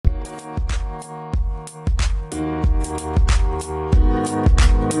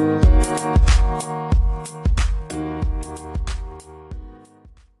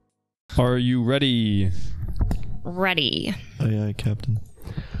Are you ready? Ready. Aye, aye, Captain.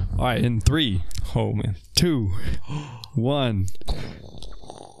 All right, in 3, Oh, man. 2, 1.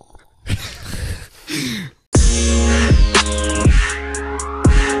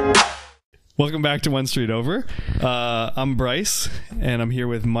 Welcome back to One Street Over. I'm Bryce, and I'm here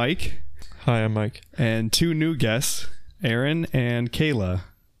with Mike. Hi, I'm Mike. And 2 new guests, Aaron and Kayla.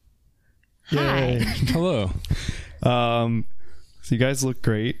 Hi. Hello. So you guys look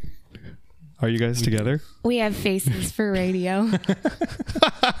great. Are you guys together? We have faces for radio.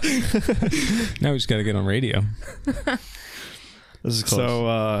 Now we just got to get on radio. This is close.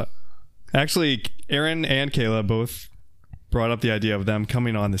 So, actually, Aaron and Kayla both brought up the idea of them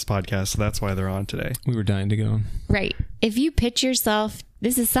coming on this podcast, so that's why they're on today. We were dying to get on. Right. If you pitch yourself,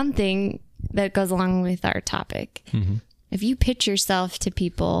 this is something that goes along with our topic. Mm-hmm. If you pitch yourself to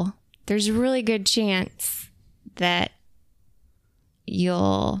people, there's a really good chance that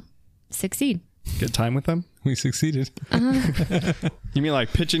you'll succeed. Good time with them? We succeeded. You mean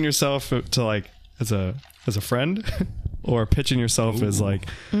like pitching yourself to like as a friend, or pitching yourself as like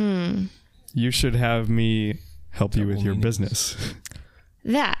you should have me help you with your business?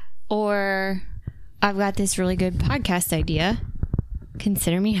 That, or I've got this really good podcast idea.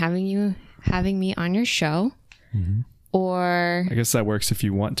 Consider me having me on your show. Mm-hmm. Or I guess that works if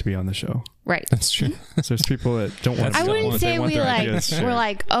you want to be on the show. right. That's true. So there's people that don't want to I be on. wouldn't They say want we their like ideas shared. we're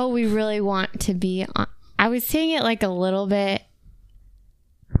like, oh, we really want to be on. I was saying it like a little bit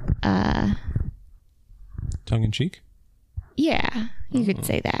Tongue in cheek? yeah, you could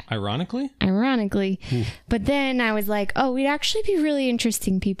say that. Ironically? Ironically. But then I was like, oh, we'd actually be really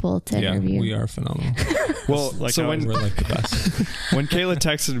interesting people to Yeah, interview. we are phenomenal. Well, Like so always, when We're like the best. when Kayla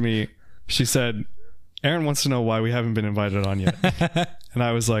texted me, she said, Aaron wants to know why we haven't been invited on yet. And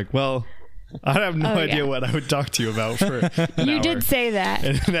I was like, well, I have no Oh, idea yeah. what I would talk to you about for an You hour. did say that.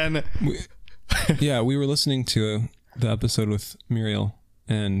 And then Yeah, we were listening to the episode with Muriel,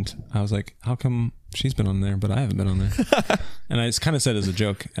 and I was like, how come she's been on there, but I haven't been on there? And I just kind of said as a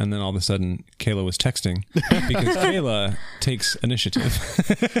joke, and then all of a sudden, Kayla was texting, because Kayla takes initiative.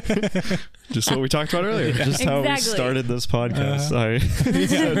 just what we talked about earlier. just how we Exactly. started this podcast.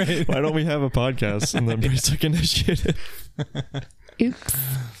 Yeah, right. Why don't we have a podcast? And then Bryce took initiative. Oops.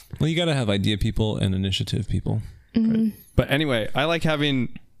 Well, you got to have idea people and initiative people. But anyway, I like having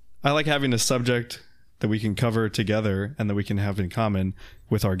a subject that we can cover together and that we can have in common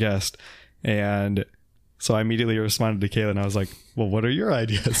with our guest. And so I immediately responded to Kayla and I was like, well, what are your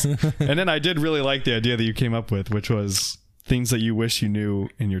ideas? And then I did really like the idea that you came up with, which was things that you wish you knew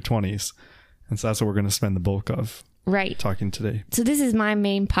in your 20s. And so that's what we're going to spend the bulk of Right. talking today. So this is my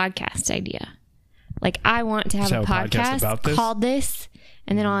main podcast idea. Like, I want to have So a a podcast about podcast this? called this,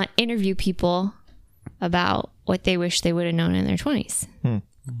 and then I'll interview people about what they wish they would have known in their 20s.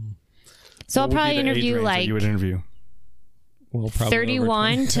 So I'll What would be probably the age interview range that like you would interview? Well, probably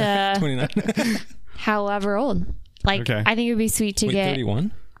 31 to 29. however old. Like, Okay. I think it would be sweet to Wait, get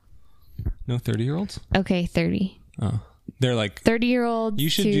 31? No 30-year-olds? okay, 30. Oh. They're like, 30-year-olds. you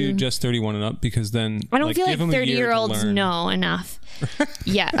should do just 31 and up, because then I don't feel like give them a year to 30-year-olds learn. know enough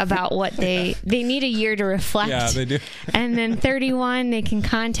yet about what they need a year to reflect. Yeah, they do. And then 31, they can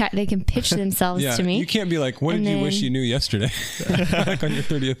pitch themselves Yeah, to me. you can't be like, what And did you wish then- you knew yesterday? Like on your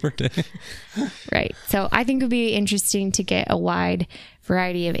 30th birthday. Right. So I think it would be interesting to get a wide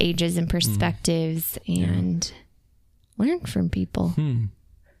variety of ages and perspectives and learn from people.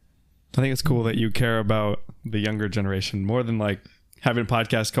 I think it's cool that you care about the younger generation more than like having a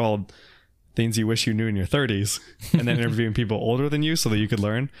podcast called Things You Wish You Knew in Your 30s and then interviewing people older than you so that you could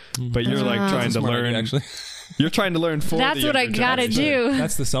learn. But you're like trying to Smart learn. idea, actually. You're trying to learn for That's the what I younger gotta generation. do.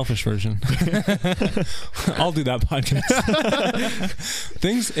 That's the selfish version. I'll do that podcast.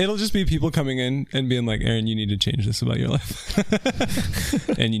 It'll just be people coming in and being like, Aaron, you need to change this about your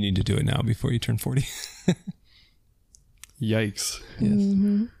life. And you need to do it now before you turn 40. Yikes.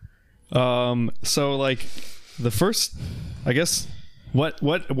 Yes. So like the first, I guess, what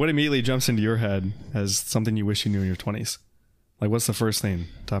immediately jumps into your head as something you wish you knew in your 20s? Like, what's the first thing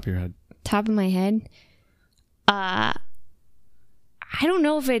top of your head? Top of my head. I don't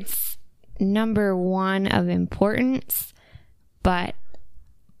know if it's number one of importance, but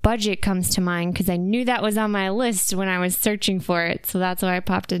budget comes to mind because I knew that was on my list when I was searching for it. So that's why it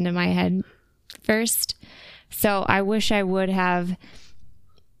popped into my head first. So I wish I would have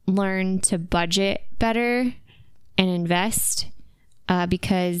learned to budget better and invest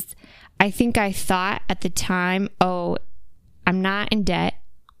because I think I thought at the time, oh, I'm not in debt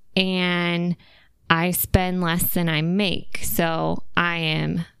and I spend less than I make, so I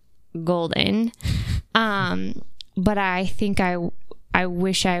am golden. But I think I I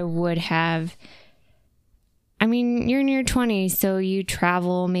wish I would have. I mean, you're in your 20s, so you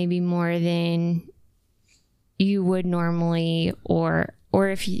travel maybe more than you would normally, or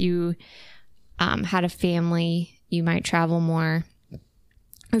if you had a family, you might travel more.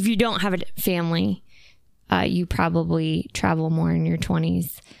 If you don't have a family, you probably travel more in your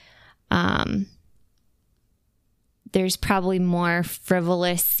 20s. There's probably more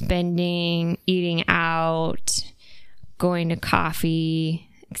frivolous spending, eating out, going to coffee,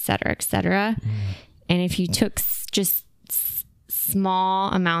 et cetera, et cetera. And if you took just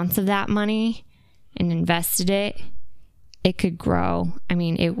small amounts of that money and invested it, it could grow. I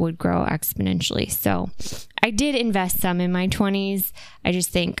mean, it would grow exponentially. So I did invest some in my 20s. I just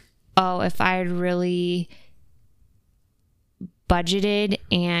think, if I had really budgeted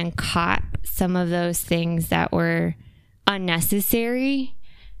and caught some of those things that were unnecessary,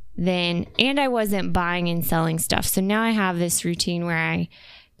 and I wasn't buying and selling stuff. So now I have this routine where I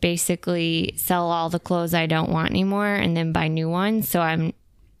basically sell all the clothes I don't want anymore and then buy new ones. So I'm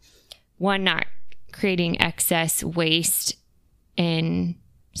not creating excess waste in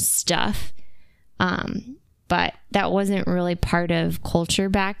stuff. But that wasn't really part of culture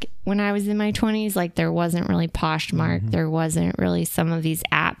back when I was in my 20s. Like, there wasn't really Poshmark. There wasn't really some of these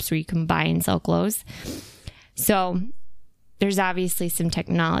apps where you can buy and sell clothes. So there's obviously some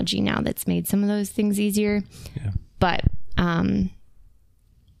technology now that's made some of those things easier. Yeah. But I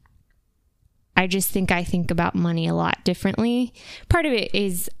just think I think about money a lot differently. Part of it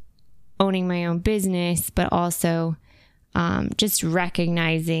is owning my own business, but also just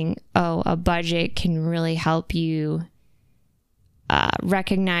recognizing, a budget can really help you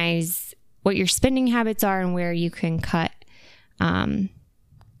recognize what your spending habits are and where you can cut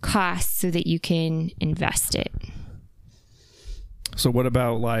costs so that you can invest it. So what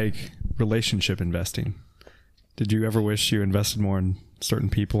about like relationship investing? Did you ever wish you invested more in certain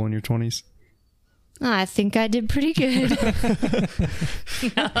people in your 20s? I think I did pretty good.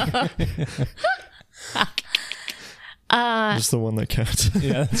 Just the one that counts.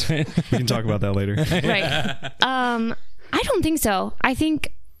 Yeah, that's right. We can talk about that later. Right. I don't think so. I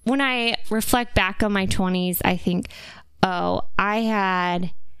think when I reflect back on my 20s, I think, I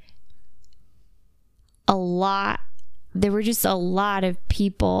had there were just a lot of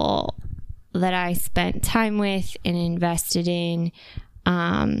people that I spent time with and invested in.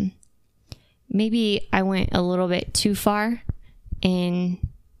 Maybe I went a little bit too far and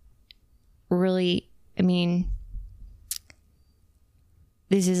really, I mean,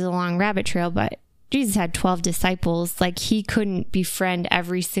 this is a long rabbit trail, but Jesus had 12 disciples. Like, he couldn't befriend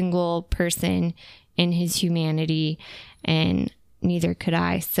every single person in his humanity, and neither could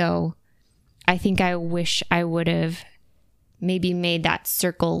I. So I think I wish I would have maybe made that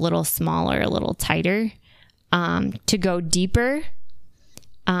circle a little smaller, a little tighter, to go deeper.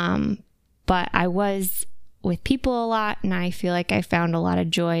 But I was with people a lot, and I feel like I found a lot of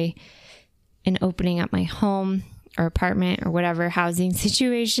joy in opening up my home or apartment or whatever housing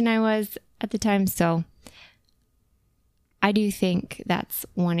situation I was at the time. So I do think that's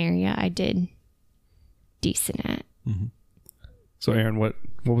one area I did decent at. Mm-hmm. So Aaron, what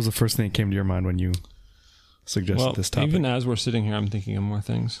was the first thing that came to your mind when you suggested this topic? Even as we're sitting here, I'm thinking of more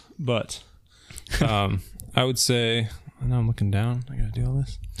things. But I would say, now I'm looking down. I got to do all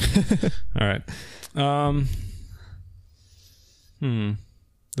this. All right.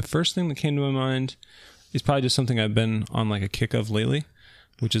 The first thing that came to my mind is probably just something I've been on like a kick of lately,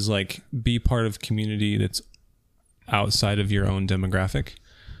 which is like be part of community that's outside of your own demographic.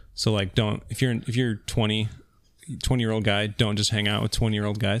 So like if you're 20-year-old guy, don't just hang out with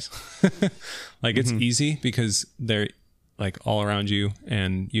 20-year-old guys. Like, it's easy because they're like all around you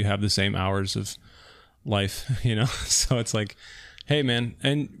and you have the same hours of life, you know? So it's like, hey man,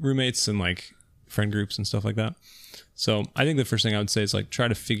 and roommates and like friend groups and stuff like that. So I think the first thing I would say is like try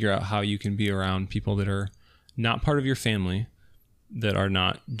to figure out how you can be around people that are not part of your family, that are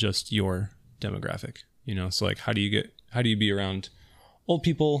not just your demographic, you know? So like, how do you be around old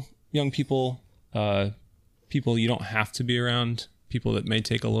people, young people, people you don't have to be around, people that may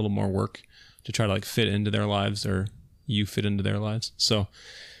take a little more work to try to like fit into their lives, or you fit into their lives. So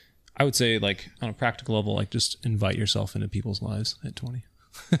I would say, like, on a practical level, like just invite yourself into people's lives at 20.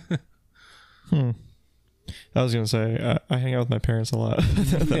 I was going to say, I hang out with my parents a lot.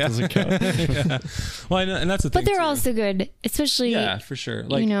 That doesn't count. Yeah. Well, and that's the thing. But they're too. Also good, especially, Yeah, for sure.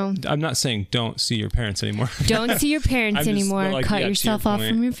 Like, you know, I'm not saying don't see your parents anymore. don't see your parents I'm just, anymore. like, Cut yeah, to yourself your off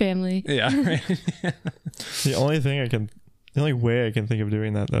point. from your family. Yeah, right. The only way I can think of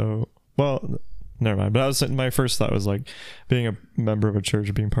doing that, though, well, never mind. But my first thought was like being a member of a church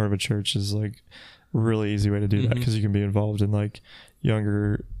or being part of a church is like really easy way to do that, because you can be involved in like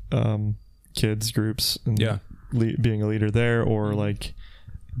younger kids groups and Yeah. being a leader there, or like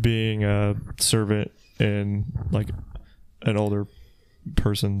being a servant in like an older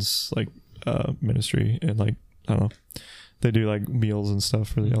person's like ministry, and like I don't know, they do like meals and stuff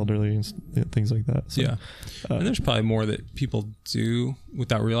for the elderly and things like that. So, Yeah. And there's probably more that people do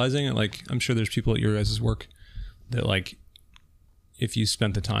without realizing it. Like, I'm sure there's people at your guys' work that, like, if you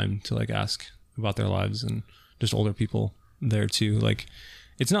spent the time to, like, ask about their lives, and just older people there too. Like,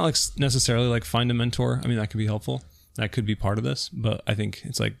 it's not like necessarily like find a mentor. I mean, that could be helpful. That could be part of this. But I think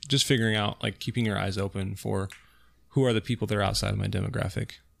it's like just figuring out, like, keeping your eyes open for who are the people that are outside of my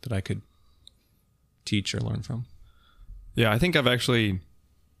demographic that I could teach or learn from. Yeah, I think I've actually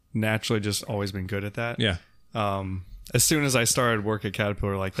naturally just always been good at that. Yeah. As soon as I started work at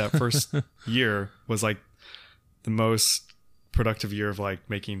Caterpillar, like that first year was like the most productive year of like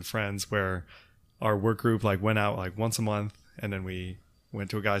making friends, where our work group like went out like once a month, and then we went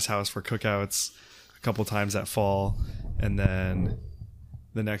to a guy's house for cookouts a couple times that fall, and then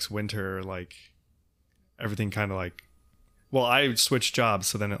the next winter, like everything kind of like, well, I switched jobs,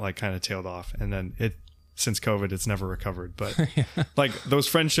 so then it like kind of tailed off, and then since COVID, it's never recovered. But like those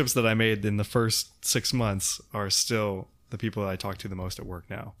friendships that I made in the first 6 months are still the people that I talk to the most at work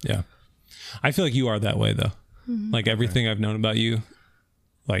now. Yeah. I feel like you are that way though. Like everything I've known about you,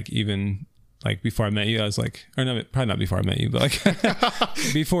 like even like before I met you, I was like, or no, probably not before I met you, but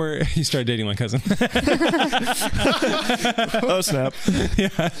like before you started dating my cousin. Oh snap.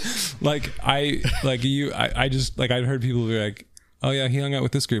 Yeah. Like I just like, I'd heard people be like, oh yeah, he hung out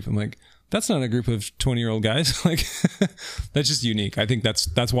with this group. I'm like, that's not a group of 20-year-old guys. Like that's just unique. I think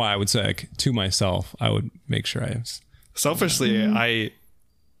that's why I would say, like, to myself, I would make sure I was. Selfishly, I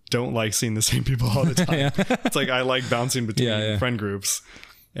don't like seeing the same people all the time. Yeah. It's like I like bouncing between friend groups,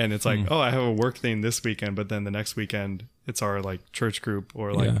 and it's like, oh, I have a work thing this weekend, but then the next weekend it's our like church group,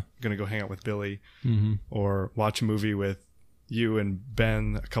 or like gonna go hang out with Billy, or watch a movie with you and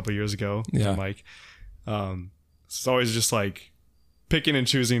Ben a couple years ago. Yeah. Mike. It's always just like picking and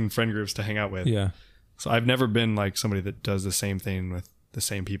choosing friend groups to hang out with. Yeah. So I've never been like somebody that does the same thing with the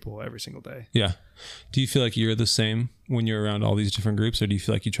same people every single day. Yeah. Do you feel like you're the same when you're around all these different groups, or do you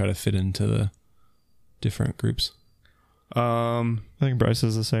feel like you try to fit into the different groups? I think Bryce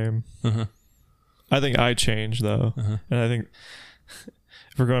is the same. I think I change though. And I think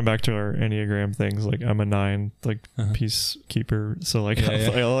if we're going back to our Enneagram things, like I'm a 9, like peacekeeper. So like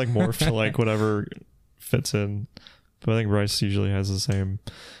I like morph to like whatever fits in. But I think Bryce usually has the same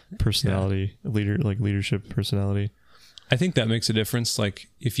personality, leadership personality. I think that makes a difference. Like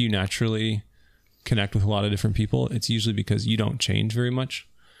if you naturally connect with a lot of different people, it's usually because you don't change very much.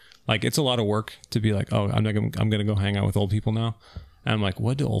 Like it's a lot of work to be like, oh, I'm going to go hang out with old people now. And I'm like,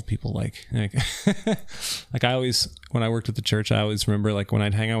 what do old people like? Like I always, when I worked at the church, I always remember like when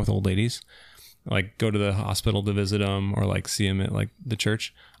I'd hang out with old ladies, like go to the hospital to visit them, or like see them at like the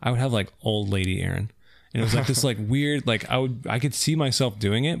church, I would have like old lady Aaron. And it was like this like weird, like I could see myself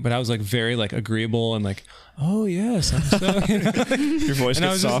doing it, but I was like very like agreeable and like, oh yes, I'm so, you know, like, your voice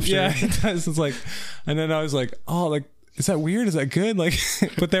gets softer. Yeah, it does. It's like, and then I was like, oh, like, is that weird? Is that good? Like,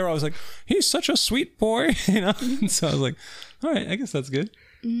 but they were always like, he's such a sweet boy, you know? And so I was like, all right, I guess that's good.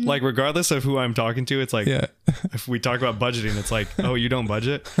 Like regardless of who I'm talking to, it's like if we talk about budgeting, it's like, oh, you don't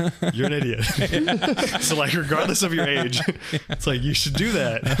budget? You're an idiot. So like regardless of your age, it's like you should do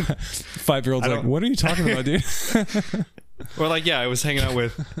that. 5-year-old's like, what are you talking about, dude? Or like, I was hanging out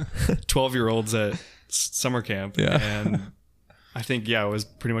with 12-year-olds at summer camp, and I think it was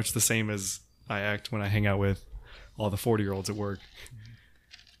pretty much the same as I act when I hang out with all the 40-year-olds at work.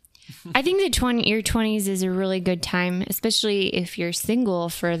 I think that your 20s is a really good time, especially if you're single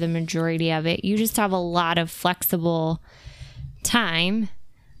for the majority of it. You just have a lot of flexible time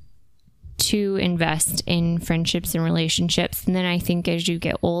to invest in friendships and relationships. And then I think as you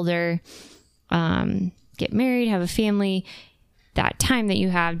get older, get married, have a family, that time that you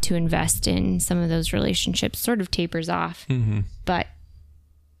have to invest in some of those relationships sort of tapers off. But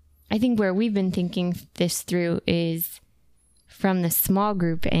I think where we've been thinking this through is from the small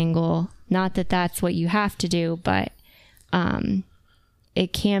group angle. Not that that's what you have to do, but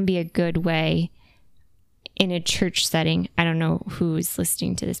it can be a good way in a church setting. I don't know who's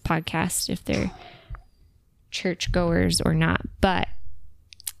listening to this podcast, if they're church goers or not, but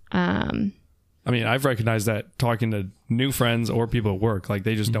I mean, I've recognized that talking to new friends or people at work, like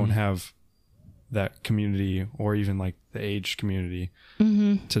they just don't have that community, or even like the age community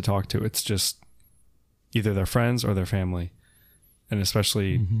to talk to. It's just either their friends or their family. And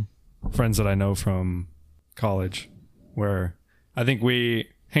especially friends that I know from college, where I think we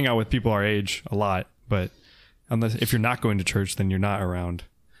hang out with people our age a lot, but unless if you're not going to church, then you're not around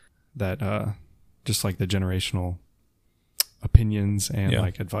that just like the generational opinions and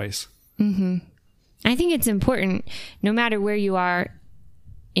like advice. I think it's important, no matter where you are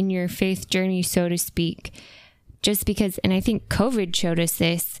in your faith journey, so to speak, just because, and I think COVID showed us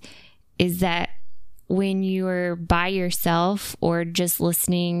this, is that when you're by yourself or just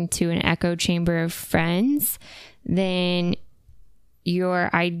listening to an echo chamber of friends, then your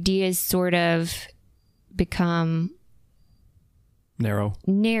ideas sort of become narrow,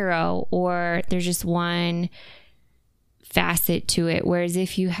 or there's just one facet to it. Whereas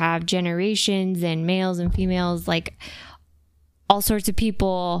if you have generations and males and females, like all sorts of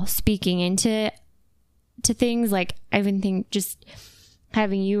people speaking into things, like I even think just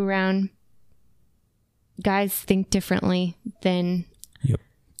having you around guys think differently than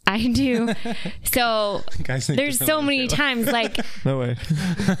I do. So there's so many times, like, No way.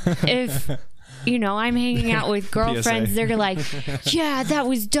 if I'm hanging out with girlfriends, they're like, yeah, that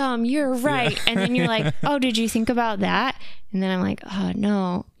was dumb, you're right. And then you're like, oh, did you think about that? And then I'm like, oh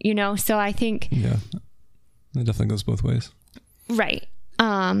no, so I think it definitely goes both ways. Right.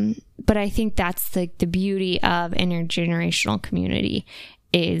 But I think that's like the beauty of intergenerational community,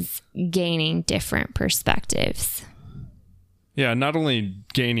 is gaining different perspectives. Yeah, not only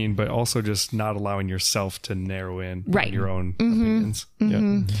gaining, but also just not allowing yourself to narrow in on your own opinions.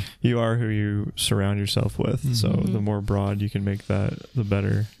 Yeah. You are who you surround yourself with. So the more broad you can make that, the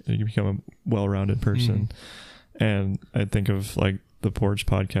better. You can become a well-rounded person. And I think of like the Porch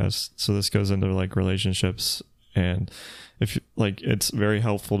podcast. So this goes into like relationships, and if like it's very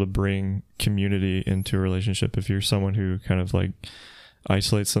helpful to bring community into a relationship. If you're someone who kind of like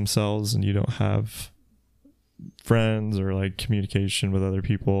isolates themselves and you don't have friends or like communication with other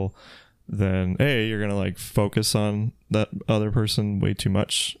people, then A, you're gonna like focus on that other person way too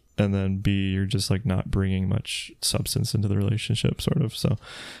much, and then B, you're just like not bringing much substance into the relationship, sort of. So,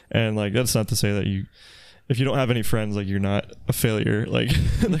 and like that's not to say that if you don't have any friends, like you're not a failure, like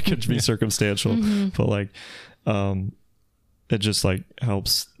that could be circumstantial, but like it just like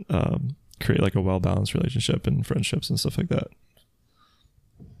helps create like a well-balanced relationship and friendships and stuff like that.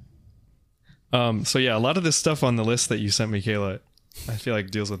 So yeah, a lot of this stuff on the list that you sent me, Kayla, I feel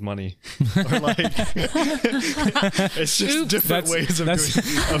like deals with money, or like it's just different ways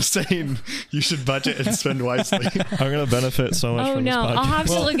of saying you should budget and spend wisely. I'm gonna benefit so much from this podcast. I'll have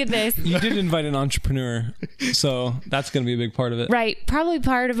to look at this. You did invite an entrepreneur, so that's gonna be a big part of it, right? Probably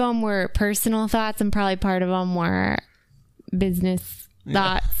part of them were personal thoughts, and probably part of them were business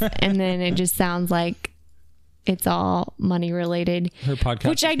thoughts, and then it just sounds like it's all money related. Her podcast,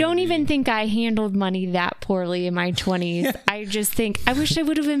 which I don't even think I handled money that poorly in my 20s. I just think I wish I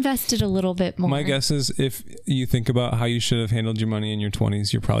would have invested a little bit more. My guess is if you think about how you should have handled your money in your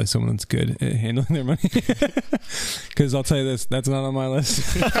 20s, you're probably someone that's good at handling their money. Because I'll tell you this, that's not on my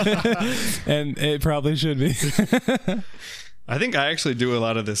list. And it probably should be. I think I actually do a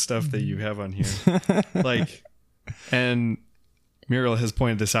lot of this stuff that you have on here. Like, and Muriel has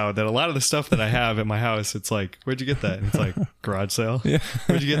pointed this out, that a lot of the stuff that I have at my house, it's like, where'd you get that? And it's like, garage sale. Yeah.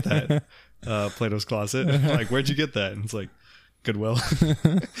 Where'd you get that? Plato's Closet. Like, where'd you get that? And it's like, Goodwill.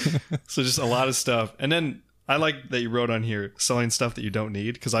 So just a lot of stuff. And then I like that you wrote on here selling stuff that you don't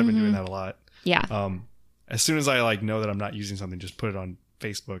need, because I've been doing that a lot. Yeah. As soon as I like know that I'm not using something, just put it on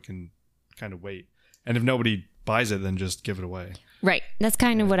Facebook and kind of wait. And if nobody buys it, then just give it away. Right. That's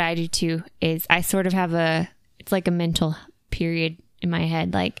kind of what I do too, is I sort of have it's like a mental period in my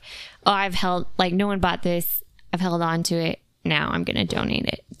head, like, oh, I've held, like, no one bought this, I've held on to it, now I'm gonna donate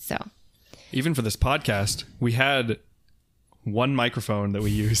it. So even for this podcast, we had one microphone that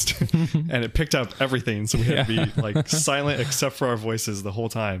we used and it picked up everything, so we had to be like silent except for our voices the whole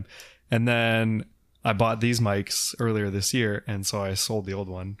time. And then I bought these mics earlier this year, and so I sold the old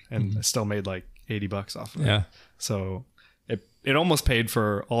one, and I still made like $80 off of it. Yeah. So it almost paid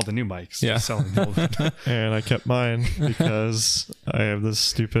for all the new mics. Yeah. Selling the old one. And I kept mine because I have this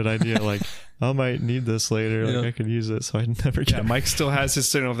stupid idea, like, I might need this later. Like, I could use it, so I never get. Yeah, Mike still has his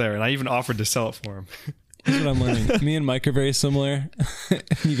sitting over there, and I even offered to sell it for him. Here's what I'm learning. Me and Mike are very similar.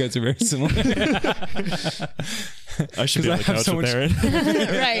 You guys are very similar. I should be on the couch with Aaron.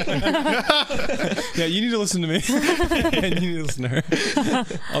 Right. Yeah, you need to listen to me. And you need to listen to her.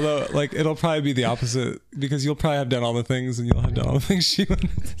 Although, like, it'll probably be the opposite, because you'll probably have done all the things and you'll have done all the things she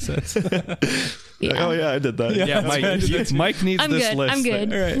says. Yeah. Like, oh yeah, I did that. Yeah, Mike needs this list. I'm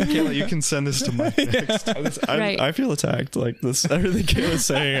good. All right. Kayla, you can send this to Mike next. I feel attacked. Like this, everything Kayla's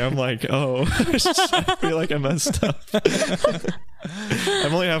saying, I'm like, oh, I feel like I messed up.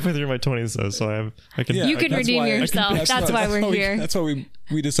 I'm only halfway through my 20s though, so I can. Yeah, You can that's redeem why- yourself. That's why we're here. That's why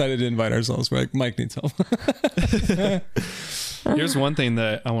we decided to invite ourselves. We're like, Mike needs help. Here's one thing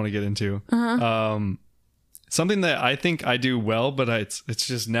that I want to get into. Something that I think I do well, but it's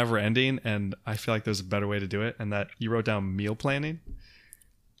just never ending, and I feel like there's a better way to do it. And that you wrote down meal planning.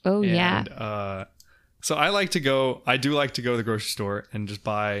 Oh, yeah. And, so I do like to go to the grocery store and just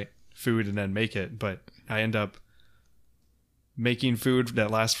buy food and then make it. But I end up making food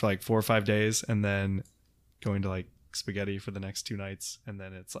that lasts for like 4 or 5 days and then going to like spaghetti for the next 2 nights. And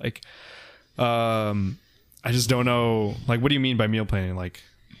then it's like, I just don't know. Like, what do you mean by meal planning? Like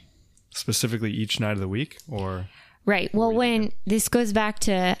specifically each night of the week or? Right. Well, when this goes back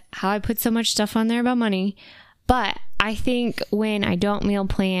to how I put so much stuff on there about money, but I think when I don't meal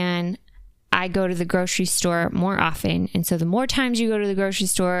plan, I go to the grocery store more often. And so the more times you go to the grocery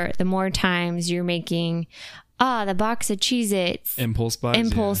store, the more times you're making, the box of Cheez-Its. Impulse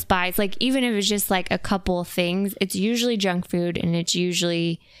buys. Buys. Like, even if it's just like a couple of things, it's usually junk food and it's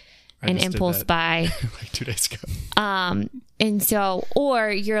usually an impulse buy. Like 2 days ago. And so,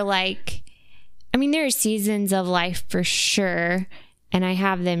 or you're like, I mean, there are seasons of life for sure. And I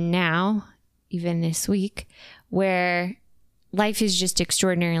have them now, even this week, where life is just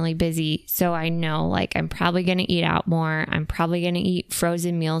extraordinarily busy. So I know, like, I'm probably going to eat out more. I'm probably going to eat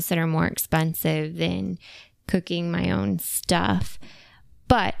frozen meals that are more expensive than cooking my own stuff.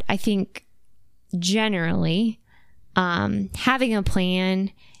 But I think generally, having a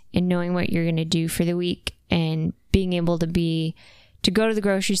plan and knowing what you're going to do for the week and being able to go to the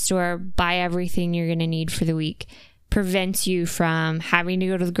grocery store, buy everything you're going to need for the week prevents you from having to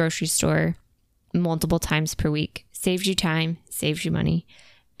go to the grocery store multiple times per week. Saves you time, saves you money.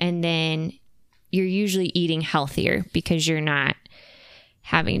 And then you're usually eating healthier because you're not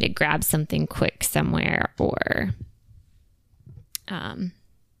having to grab something quick somewhere or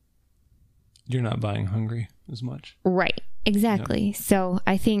You're not buying hungry as much. right. Exactly. Yeah. So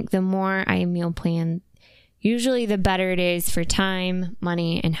I think the more I meal plan, usually the better it is for time,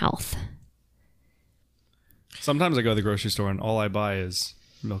 money, and health. Sometimes I go to the grocery store and all I buy is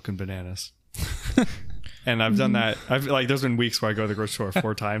milk and bananas. And I've done that. There's been weeks where I go to the grocery store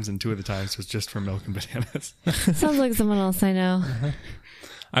 4 times, and 2 of the times was just for milk and bananas. Sounds like someone else I know.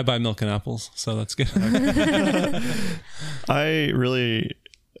 I buy milk and apples, so that's good. I really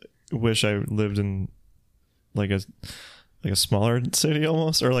wish I lived in like a smaller city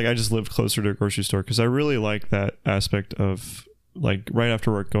almost, or like I just lived closer to a grocery store, because I really like that aspect of like right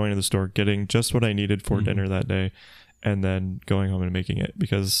after work going to the store, getting just what I needed for dinner that day, and then going home and making it,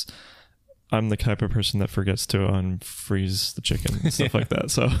 because I'm the type of person that forgets to unfreeze the chicken and stuff like that.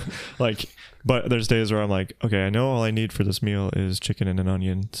 So like, but there's days where I'm like, okay, I know all I need for this meal is chicken and an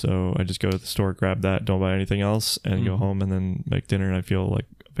onion. So I just go to the store, grab that, don't buy anything else, and go home and then make dinner. And I feel like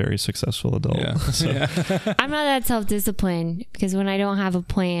a very successful adult. Yeah. So. I'm not that self-disciplined, because when I don't have a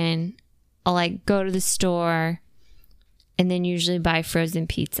plan, I'll like go to the store and then usually buy frozen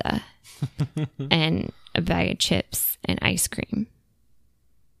pizza and a bag of chips and ice cream.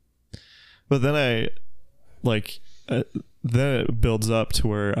 But then then it builds up to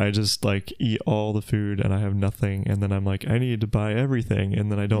where I just like eat all the food and I have nothing. And then I'm like, I need to buy everything.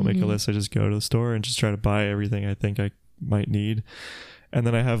 And then I don't make a list. I just go to the store and just try to buy everything I think I might need. And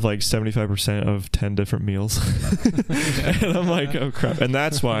then I have like 75% of 10 different meals. And I'm like, oh crap. And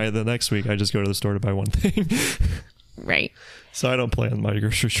that's why the next week I just go to the store to buy one thing. Right. So I don't plan my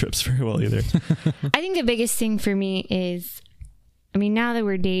grocery trips very well either. I think the biggest thing for me is, I mean, now that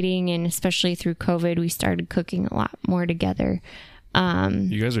we're dating, and especially through COVID, we started cooking a lot more together.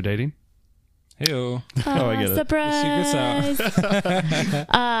 You guys are dating? Hey-o. Oh, I get it. Surprise!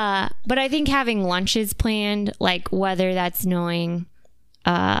 But I think having lunches planned, like whether that's knowing,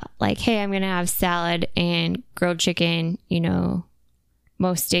 like, hey, I'm going to have salad and grilled chicken,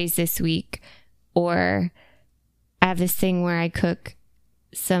 most days this week. Or I have this thing where I cook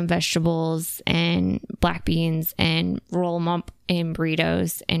some vegetables and black beans and roll them up in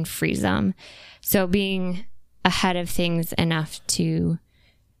burritos and freeze them. So being ahead of things enough to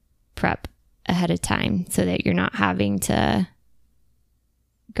prep ahead of time so that you're not having to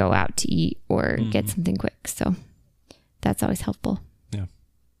go out to eat or get something quick. So that's always helpful. Yeah.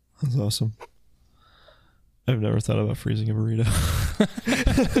 That's awesome. I've never thought about freezing a burrito.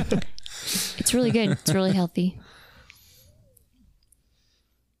 It's really good. It's really healthy.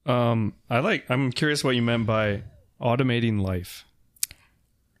 I'm curious what you meant by automating life.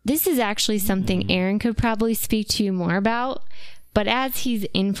 This is actually something Aaron could probably speak to you more about, but as he's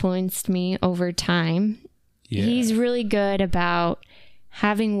influenced me over time, he's really good about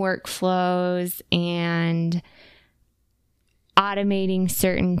having workflows and automating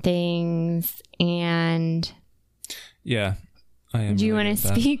certain things. And Yeah. I am. do you want to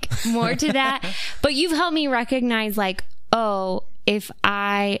speak more to that? But you've helped me recognize like, oh, if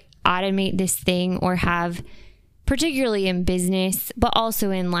I automate this thing or have, particularly in business, but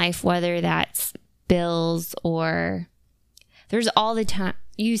also in life, whether that's bills or there's all the time,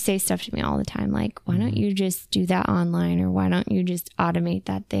 you say stuff to me all the time. Like, why don't you just do that online, or why don't you just automate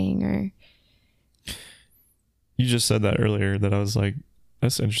that thing? Or You just said that earlier that I was like,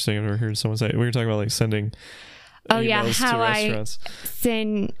 that's interesting. I've never heard someone say it. We were talking about like sending emails to restaurants.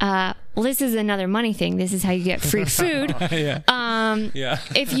 Send, well, this is another money thing. This is how you get free food. Yeah.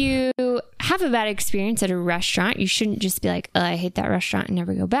 If you have a bad experience at a restaurant, you shouldn't just be like, oh, I hate that restaurant and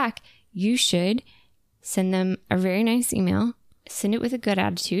never go back. You should send them a very nice email, send it with a good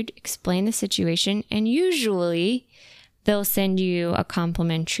attitude, explain the situation, and usually they'll send you a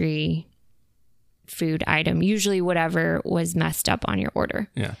complimentary food item, usually whatever was messed up on your order.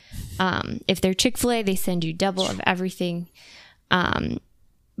 Yeah. If they're Chick-fil-A, they send you double of everything.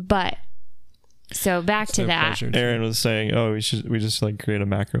 But so back to that. Pleasure. Aaron was saying, "Oh, we just like create a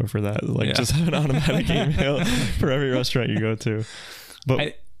macro for that, like just have an automatic email for every restaurant you go to."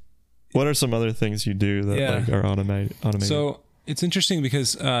 But what are some other things you do that like are automated? So it's interesting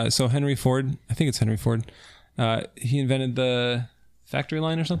because so Henry Ford, I think it's Henry Ford, he invented the factory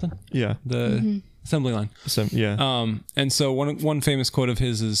line or something. Yeah, the assembly line. And so one famous quote of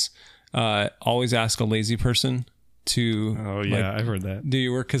his is, "Always ask a lazy person to." Oh yeah, I've heard that. Do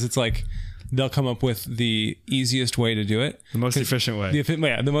your work, because it's like they'll come up with the easiest way to do it, The most efficient way.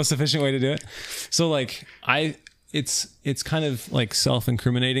 the most efficient way to do it. So like it's kind of like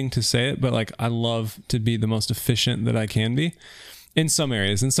self-incriminating to say it, but like I love to be the most efficient that I can be. In some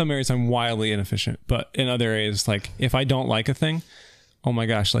areas I'm wildly inefficient, but in other areas, like if I don't like a thing, oh my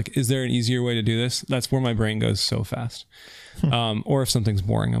gosh, like is there an easier way to do this? That's where my brain goes so fast. Or if something's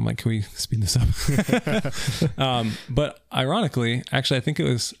boring, I'm like, can we speed this up? But ironically, actually, I think it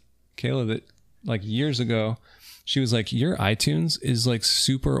was Kayla that like years ago, she was like, your iTunes is like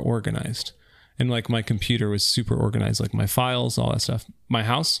super organized. And like my computer was super organized, like my files, all that stuff. My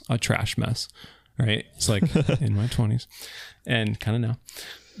house, a trash mess, right? It's like in my 20s and kind of now.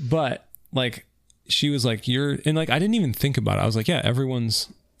 But like, she was like, and like, I didn't even think about it. I was like, yeah, everyone's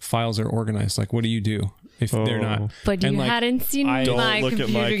files are organized. Like, what do you do if they're not? But you hadn't seen my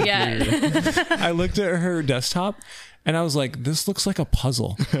computer yet. I looked at her desktop and I was like, this looks like a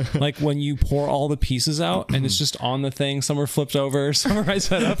puzzle. Like when you pour all the pieces out and it's just on the thing, some are flipped over, some are right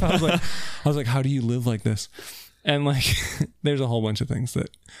side up. I was like, how do you live like this? And like, there's a whole bunch of things that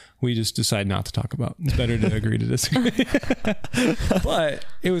we just decide not to talk about. It's better to agree to disagree. But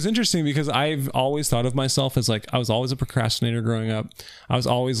it was interesting because I've always thought of myself as like, I was always a procrastinator growing up. I was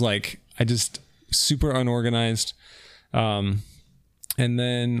always like, I just super unorganized. And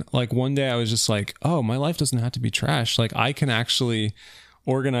then like one day I was just like, oh, my life doesn't have to be trash. Like I can actually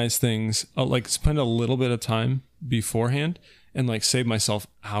organize things, like spend a little bit of time beforehand and like save myself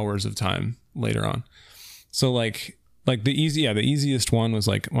hours of time later on. So like the easiest one was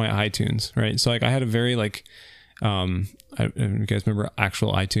like my iTunes, right? So like I had a very like, I don't know if you guys remember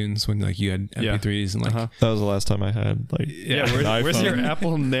actual iTunes when like you had MP3s and like that was the last time I had like where's your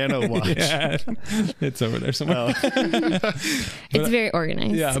Apple Nano watch? Yeah, it's over there somewhere. It's very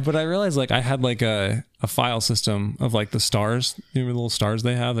organized. Yeah, but I realized like I had like a file system of like the stars. You remember the little stars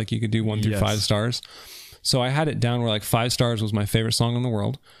they have? Like you could do 1 through 5 stars. So I had it down where like 5 stars was my favorite song in the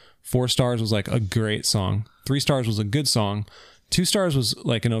world. 4 stars was like a great song. 3 stars was a good song. 2 stars was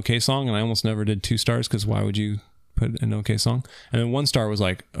like an okay song, and I almost never did 2 stars because why would you put an okay song? And then 1 star was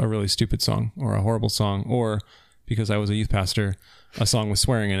like a really stupid song or a horrible song, or because I was a youth pastor, a song with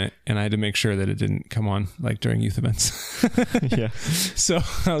swearing in it, and I had to make sure that it didn't come on like during youth events. Yeah. So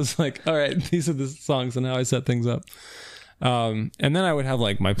I was like, all right, these are the songs and how I set things up. And then I would have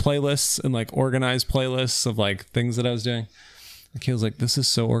like my playlists and like organized playlists of like things that I was doing. And Kayla's like, this is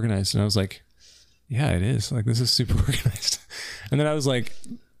so organized. And I was like, yeah, it is. Like, this is super organized. And then I was like,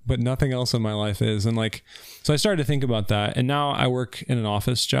 but nothing else in my life is. And like, so I started to think about that. And now I work in an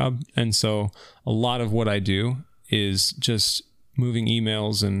office job. And so a lot of what I do is just moving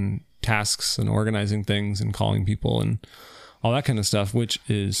emails and tasks and organizing things and calling people and all that kind of stuff, which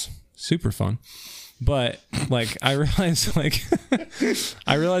is super fun. But like, I realized like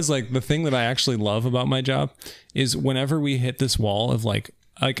the thing that I actually love about my job is whenever we hit this wall of like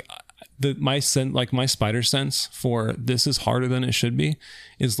my spider sense for this is harder than it should be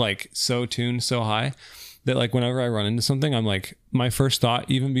is like so tuned so high that like whenever I run into something, I'm like, my first thought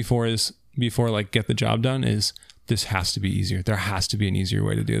even before like get the job done is this has to be easier. There has to be an easier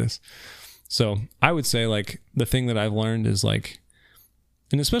way to do this. So I would say like the thing that I've learned is like,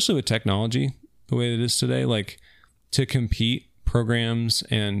 and especially with technology, the way it is today, like to compete, programs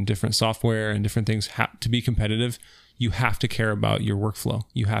and different software and different things to be competitive, you have to care about your workflow.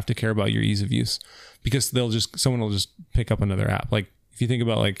 You have to care about your ease of use, because someone will just pick up another app. Like if you think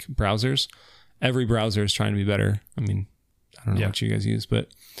about like browsers, every browser is trying to be better. I mean, I don't know what you guys use, but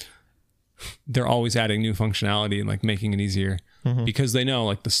they're always adding new functionality and like making it easier because they know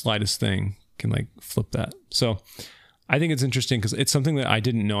like the slightest thing can like flip that. So I think it's interesting because it's something that I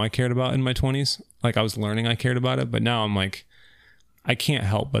didn't know I cared about in my 20s. Like I was learning I cared about it, but now I'm like, I can't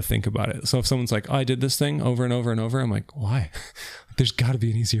help but think about it. So if someone's like, oh, I did this thing over and over and over, I'm like, why? There's got to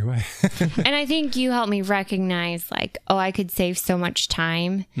be an easier way. And I think you helped me recognize like, oh, I could save so much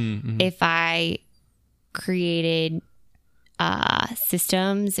time if I created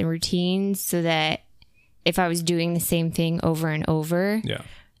systems and routines so that if I was doing the same thing over and over,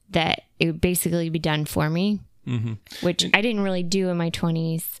 that it would basically be done for me, which I didn't really do in my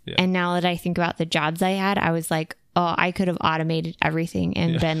 20s. And now that I think about the jobs I had, I was like, oh, I could have automated everything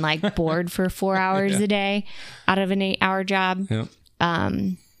and been like bored for 4 hours a day out of an 8-hour job. So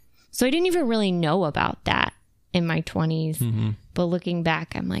I didn't even really know about that in my 20s. But looking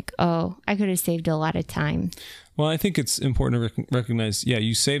back, I'm like, oh, I could have saved a lot of time. Well, I think it's important to recognize,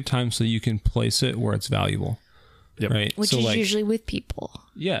 you save time so you can place it where it's valuable. Right? Which is like, usually with people.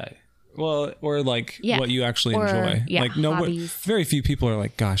 Well, or like what you actually enjoy. Like very few people are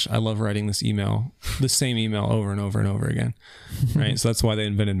like, gosh, I love writing this email, the same email over and over and over again. Right. So that's why they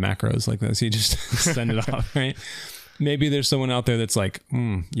invented macros like this. You just send it off. Right. Maybe there's someone out there that's like,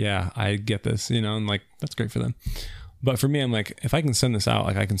 I get this, and like, that's great for them. But for me, I'm like, if I can send this out,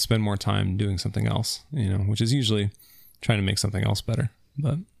 like I can spend more time doing something else, which is usually trying to make something else better.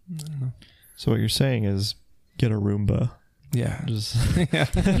 But I don't know. So what you're saying is get a Roomba. Yeah. Just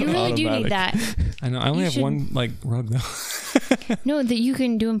you really do need that. I know. I only have one like rug though. No, that you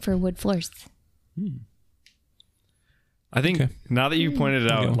can do them for wood floors. I think now that you pointed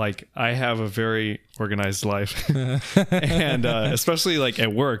it out, like I have a very organized life and especially like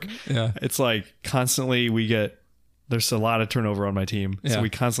at work, it's like constantly there's a lot of turnover on my team. So we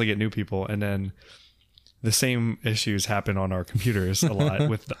constantly get new people, and then the same issues happen on our computers a lot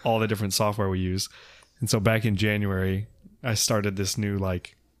with all the different software we use. And so back in January, I started this new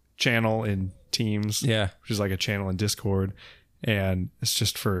like channel in Teams, which is like a channel in Discord, and it's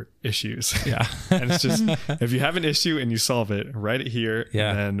just for issues. And it's just, if you have an issue and you solve it, write it here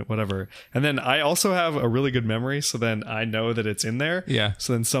and then whatever. And then I also have a really good memory. So then I know that it's in there.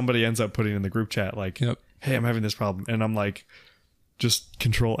 So then somebody ends up putting in the group chat like, hey, I'm having this problem. And I'm like, just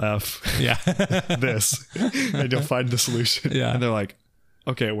Control F this and you'll find the solution. And they're like,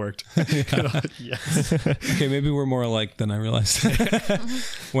 okay, it worked. Yes. Okay, maybe we're more alike than I realized.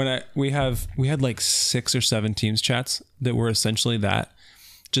 We had like 6 or 7 Teams chats that were essentially that,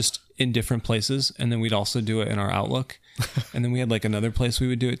 just in different places, and then we'd also do it in our Outlook, and then we had like another place we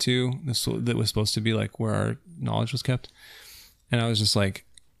would do it too. That was supposed to be like where our knowledge was kept, and I was just like,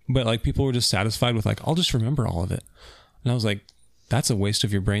 but like people were just satisfied with like, I'll just remember all of it, and I was like, that's a waste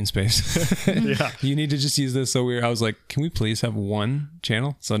of your brain space. You need to just use this. So I was like, can we please have one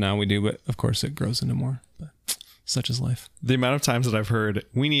channel? So now we do, but of course it grows into more. But such is life. The amount of times that I've heard,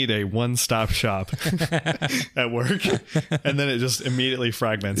 we need a one-stop shop at work, and then it just immediately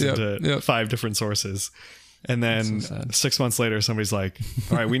fragments into 5 different sources. And then 6 months later, somebody's like,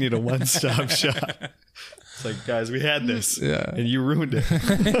 all right, we need a one-stop shop. It's like, guys, we had this and you ruined it.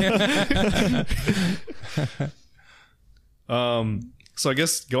 So I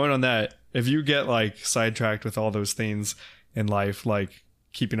guess going on that, if you get like sidetracked with all those things in life, like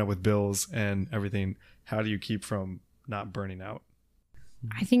keeping up with bills and everything, how do you keep from not burning out?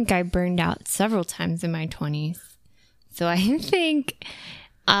 I think I burned out several times in my 20s. So I think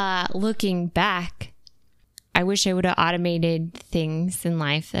looking back, I wish I would have automated things in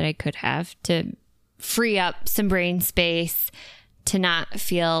life that I could have to free up some brain space, to not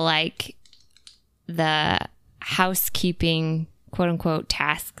feel like the housekeeping quote unquote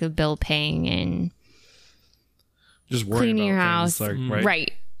task of bill paying and just cleaning your house, like,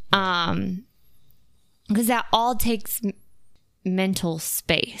 right? Because that all takes mental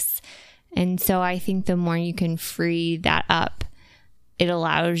space, and so I think the more you can free that up, it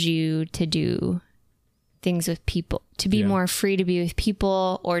allows you to do things with people, to be more free to be with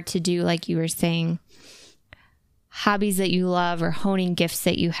people, or to do, like you were saying, hobbies that you love or honing gifts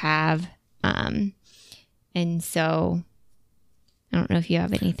that you have. And so I don't know if you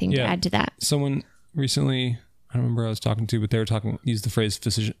have anything to add to that. Someone recently, I don't remember who I was talking to, but they were used the phrase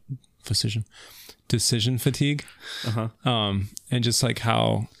decision fatigue. And just like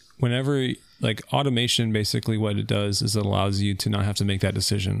how whenever, like, automation, basically what it does is it allows you to not have to make that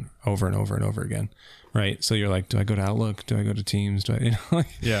decision over and over and over again. Right. So you're like, do I go to Outlook? Do I go to Teams? Do I, you know, like,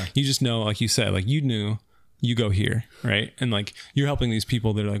 Yeah. you just know, like you said, like you knew you go here. Right. And like, you're helping these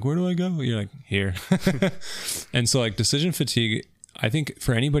people that are like, where do I go? You're like, here. And so like decision fatigue, I think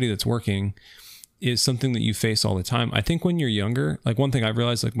for anybody that's working, is something that you face all the time. I think when you're younger, like one thing I've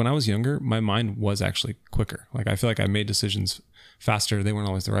realized, like when I was younger, my mind was actually quicker. Like I feel like I made decisions faster. They weren't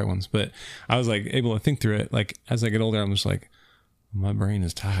always the right ones, but I was like able to think through it. Like as I get older, I'm just like, my brain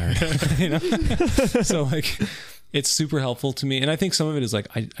is tired. You know? So like it's super helpful to me. And I think some of it is like,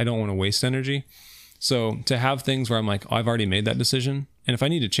 I don't want to waste energy. So to have things where I'm like, oh, I've already made that decision. And if I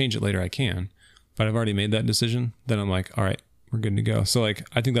need to change it later, I can, but I've already made that decision. Then I'm like, all right, we're good to go. So like,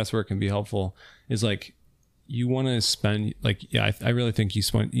 I think that's where it can be helpful is like, you want to spend like, yeah, I really think you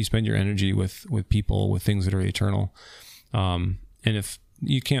spend your energy with people, with things that are eternal. And if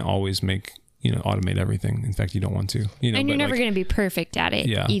you can't always automate everything. In fact, you don't want to, and you're never going to be perfect at it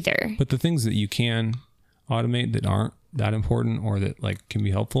either. But the things that you can automate that aren't that important or that like can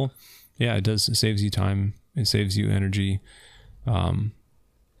be helpful. Yeah, it does. It saves you time. It saves you energy. And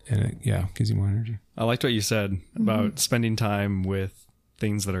it gives you more energy. I liked what you said about spending time with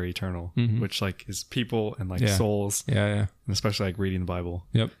things that are eternal, which like is people and like souls. Yeah. And especially like reading the Bible.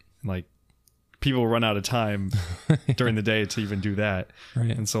 Yep. And like people run out of time during the day to even do that. Right.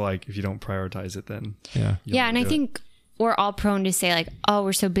 And so like if you don't prioritize it, then yeah. And I think we're all prone to say like, oh,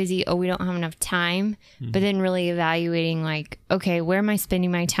 we're so busy. Oh, we don't have enough time. But then really evaluating like, okay, where am I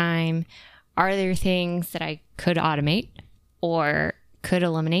spending my time? Are there things that I could automate or could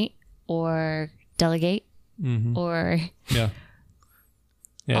eliminate or delegate or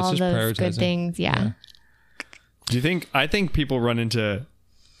all it's just those good things. Yeah. Do you think, I think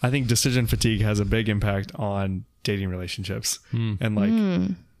decision fatigue has a big impact on dating relationships and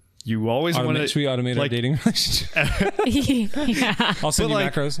like you always want to. Should we automate our dating relationship? I'll send you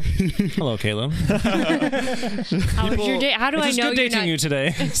macros. Hello, Caleb. How was your day? How do I know good dating you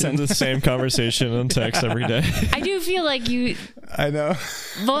today? Send the same conversation on text every day. I do feel like I know.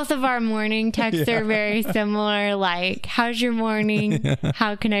 Both of our morning texts are very similar. Like, how's your morning?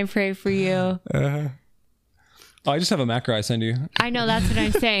 How can I pray for you? I just have a macro I send you. I know, that's what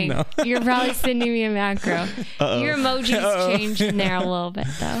I'm saying. No. You're probably sending me a macro. Your emojis changed in there a little bit,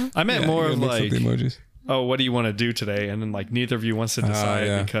 though. I meant more of like, the emojis. Oh, what do you want to do today? And then like neither of you wants to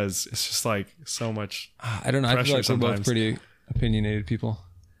decide because it's just like so much. I don't know. I feel like we're both pretty opinionated people.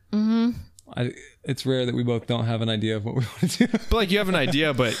 It's rare that we both don't have an idea of what we want to do. But like you have an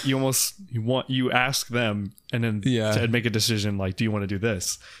idea, but you ask them and then to make a decision. Like, do you want to do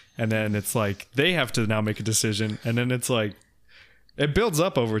this? And then it's like they have to now make a decision, and then it's like it builds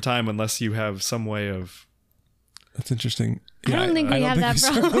up over time unless you have some way of. That's interesting. I don't think we have that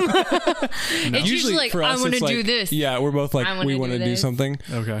problem. It's usually like, I want to do this. Yeah, we're both like, we want to do something.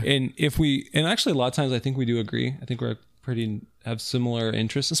 Okay. And actually a lot of times I think we do agree. I think we're have similar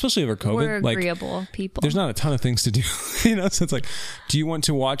interests, especially over COVID. We're agreeable people. There's not a ton of things to do, so it's like, do you want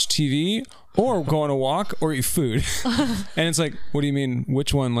to watch TV or go on a walk or eat food? And it's like, what do you mean?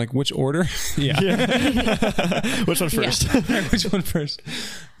 Which one? Like which order? Which one first? Which one first?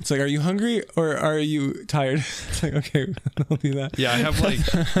 It's like, are you hungry or are you tired? It's like, okay, I'll do that. Yeah, I have like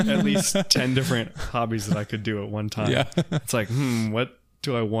at least 10 different hobbies that I could do at one time. Yeah. It's like, what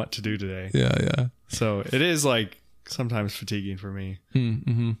do I want to do today? Yeah. So it is like sometimes fatiguing for me.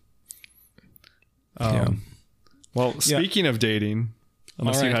 Well, speaking of dating,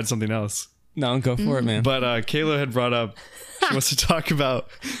 unless you had something else. No, go for it, man. But Kayla had brought up, she wants to talk about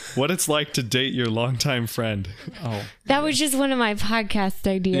what it's like to date your longtime friend. Oh, that was just one of my podcast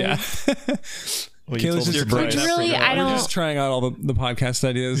ideas. Yeah. Well, Kayla's we're just trying out all the podcast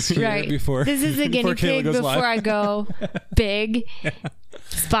ideas right before. This is a guinea pig before I go big.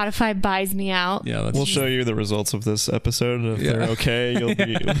 Spotify buys me out. Yeah, we'll show you the results of this episode. If they're okay, you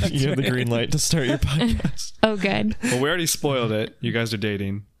have the green light to start your podcast. Oh, good. Well, we already spoiled it. You guys are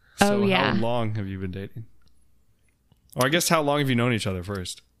dating. So how long have you been dating? Or I guess how long have you known each other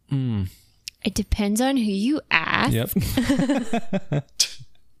first? It depends on who you ask. Yep.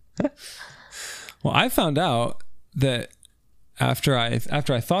 Well, I found out that after I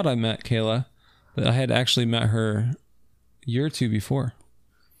thought I met Kayla, that I had actually met her a year or two before.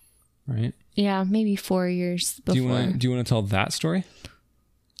 Right? Yeah, maybe 4 years before. Do you want to tell that story?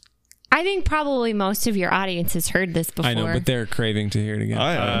 I think probably most of your audience has heard this before. I know, but they're craving to hear it again.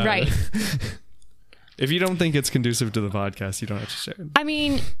 Right. If you don't think it's conducive to the podcast, you don't have to share it. I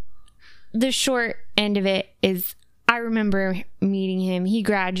mean, the short end of it is I remember meeting him. He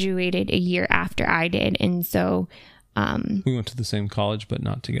graduated a year after I did. And so We went to the same college, but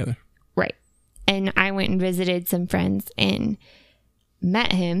not together. Right. And I went and visited some friends and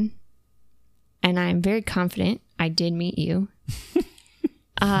met him. And I'm very confident I did meet you.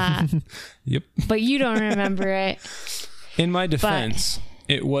 Yep. But you don't remember it. In my defense,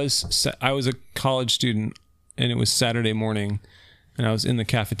 I was a college student, and it was Saturday morning, and I was in the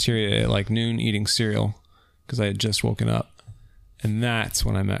cafeteria at like noon eating cereal because I had just woken up. And that's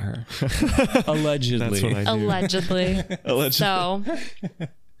when I met her. Allegedly. That's what I knew. Allegedly. So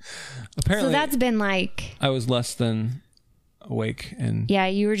Apparently, so that's been like, I was less than awake and yeah,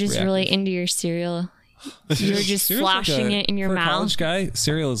 you were just really reactive. into your cereal. You were just Cereal's like flashing it in your for a mouth. college guy,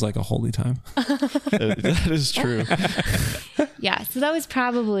 cereal is like a holy time. That is true. Yeah, so that was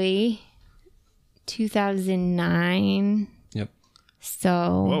probably 2009. Yep. So,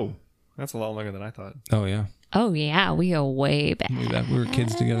 Whoa, that's a lot longer than I thought. Oh yeah. oh yeah, we go way back. Way back. We were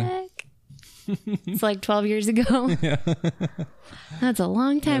kids together. It's like 12 years ago. Yeah. That's a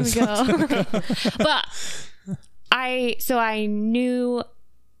long time ago. But I knew,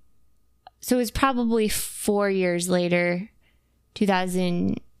 so it was probably 4 years later,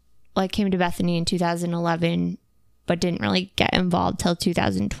 2000, like came to Bethany in 2011, but didn't really get involved till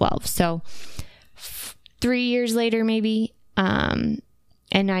 2012. So 3 years later, maybe. And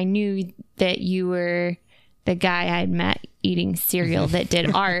I knew that you were the guy I'd met eating cereal that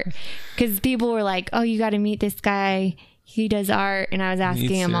did art, because people were like, oh, you got to meet this guy. He does art. And I was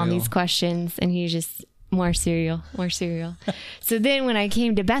asking him all these questions, and he just, more cereal. So then when I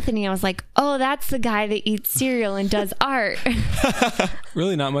came to Bethany, I was like, oh, that's the guy that eats cereal and does art.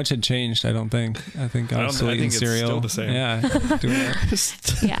 Really, not much had changed. I don't think. I think I'm still eating it's cereal. still the same. Yeah, doing art.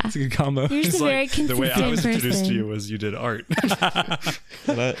 Yeah. It's a good combo. You're just It's a very like the way consistent I was introduced person. to you was you did art. That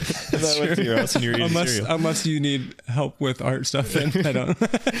went to your house and you were eating cereal. Unless you need help with art stuff, then I don't.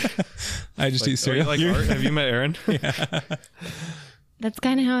 I just eat cereal. Like art? Have you met Aaron? That's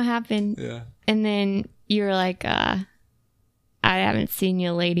kind of how it happened. Yeah. And then you were like, I haven't seen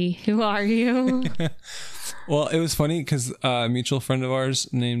you, lady. Who are you? Well, it was funny because a mutual friend of ours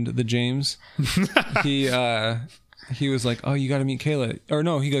named the James, he was like, "Oh, you got to meet Kayla." Or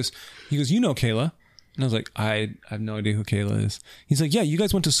no, he goes, "You know Kayla?" And I was like, "I have no idea who Kayla is." He's like, "Yeah, you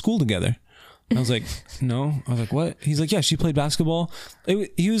guys went to school together." And I was like, "No." I was like, "What?" He's like, "Yeah, she played basketball."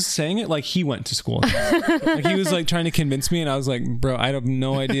 He was saying it like he went to school. Like he was like trying to convince me, and I was like, "Bro, I have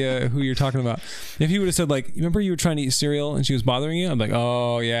no idea who you're talking about." If he would have said like, "Remember you were trying to eat cereal and she was bothering you?" I'm like,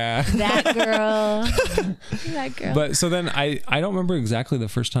 "Oh yeah." That girl. That girl. But so then I don't remember exactly the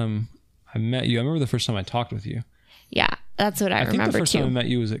first time I met you. I remember the first time I talked with you. Yeah, that's what I I think remember the first too. time I met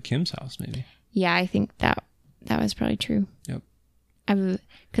you was at Kim's house, maybe. Yeah, I think that was probably true. Yep.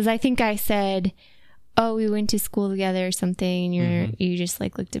 Because I think I said, oh, we went to school together or something, and you just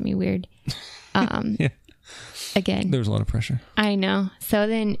like looked at me weird. Yeah. Again, There was a lot of pressure. I know. So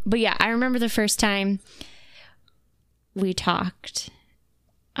then, but yeah, I remember the first time we talked,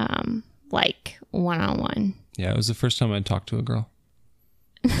 like one-on-one. Yeah, it was the first time I talked to a girl.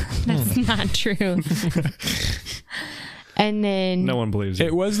 That's not true. And then No one believes you.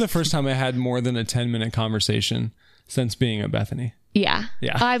 It was the first time I had more than a 10-minute conversation since being at Bethany. yeah,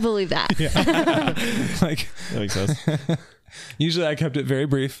 I believe that. Like, That makes sense. usually I kept it very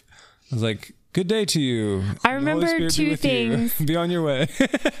brief. I was like, "Good day to you. I And the Holy remember Spirit be 2 with you. things. Be on your way."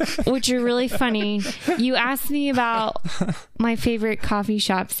 Which are really funny. You asked me about my favorite coffee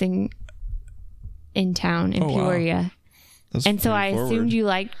shops in town in Oh, wow. Peoria. That's And so I pretty forward. assumed you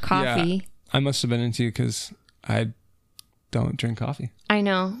liked coffee. Yeah, I must have been into you because I don't drink coffee. I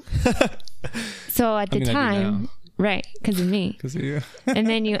know. So at the I do time, now. right, because of me. Because of you. And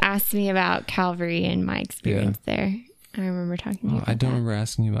then you asked me about Calvary and my experience there. I remember talking to you Oh, about I don't that. remember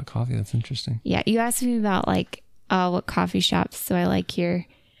asking you about coffee. That's interesting. Yeah, you asked me about like what coffee shops so I like here.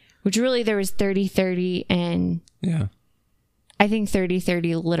 Which really there was 3030 and Yeah. I think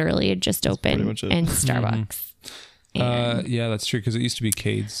 3030 literally had just opened much it. and Starbucks. And, Yeah, that's true because it used to be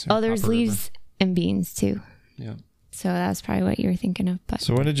Cade's. or oh, there's Copper River. leaves and beans too. Yeah. So that's probably what you were thinking of. But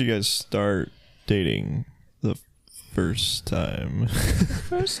So when did you guys start dating the first time?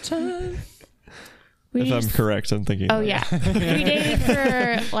 First time. we If I'm just- correct, I'm thinking. Oh that. yeah, we dated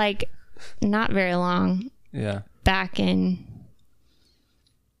for like not very long. Yeah. Back in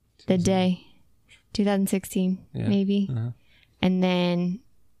the day, 2016 Yeah. maybe, Uh-huh. and then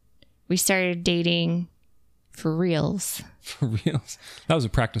we started dating for reals. For reals. That was a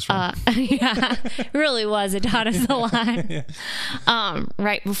practice run. Yeah, it really was. It taught us a lot.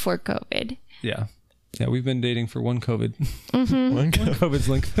 Right before COVID. Yeah. Yeah, we've been dating for one COVID. One go- COVID's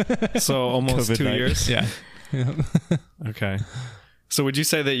length. So almost COVID 2 night. years. Yeah. Yeah. Okay. So would you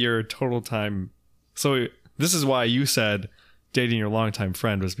say that your total time? So this is why you said dating your longtime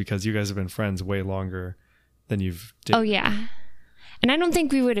friend was because you guys have been friends way longer than you've dated. Oh, yeah. And I don't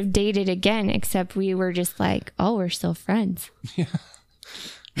think we would have dated again, except we were just like, oh, we're still friends.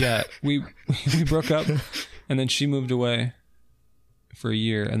 Yeah, we broke up, and then she moved away for a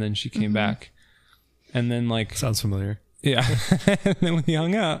year, and then she came back, and then like Sounds familiar. yeah, and then we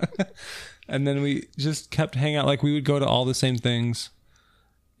hung out, and then we just kept hanging out. Like we would go to all the same things,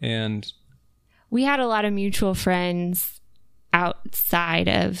 and We had a lot of mutual friends outside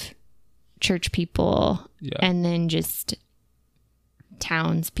of church people yeah, and then just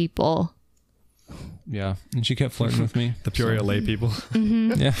townspeople. yeah, and she kept flirting with me. The Peoria lay people.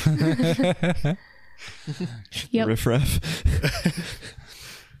 Yeah, Yep. Riff raff.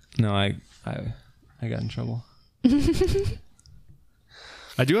 no, I got in trouble.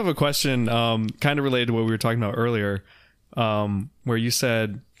 I do have a question, kind of related to what we were talking about earlier, where you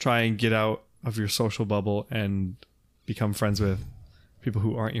said try and get out of your social bubble and become friends with people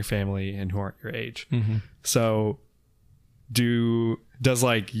who aren't your family and who aren't your age. Mm-hmm. So does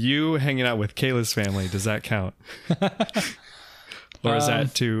like you hanging out with Kayla's family, does that count? Or is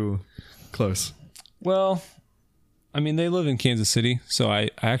that too close? Well, I mean, they live in Kansas City, so I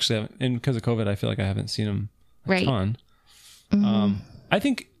actually haven't, and because of COVID, I feel like I haven't seen them a Right. ton. I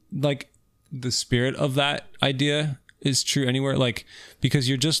think like the spirit of that idea is true anywhere, like because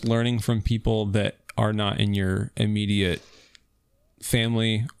you're just learning from people that are not in your immediate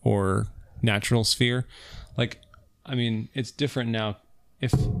family or natural sphere. Like, I mean, it's different now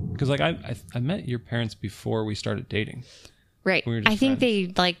because like I met your parents before we started dating. Right. We were just I think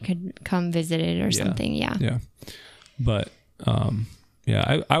friends. they like could come visit it or something. Yeah. Yeah. But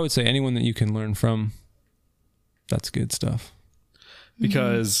yeah, I would say anyone that you can learn from, that's good stuff.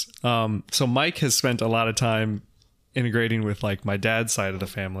 Because so Mike has spent a lot of time integrating with like my dad's side of the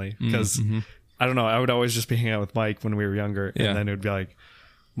family because I don't know, I would always just be hanging out with Mike when we were younger, Yeah. and then it would be like,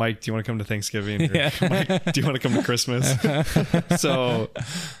 Mike, do you want to come to Thanksgiving? Or, Yeah. Mike, do you want to come to Christmas? So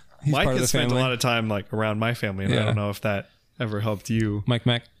He's Mike part of has the spent a family. lot of time like around my family, and I Yeah. don't know if that ever helped you Mike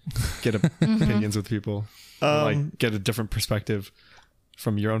Mac. get opinions with people, or like get a different perspective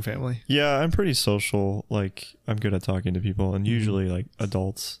from your own family. Yeah, I'm pretty social. Like, I'm good at talking to people, and usually like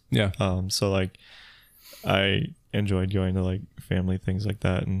adults. Yeah. So like, I enjoyed going to like family things like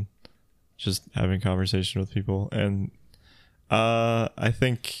that and just having conversation with people. And I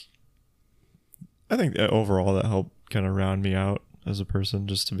think that overall that helped kind of round me out as a person,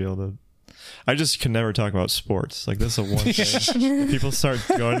 just to be able to. I just can never talk about sports. Like, that's the one thing. People start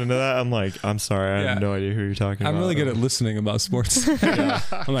going into that, I'm like, I'm sorry, I Yeah. have no idea who you're talking about. I'm really good at listening about sports.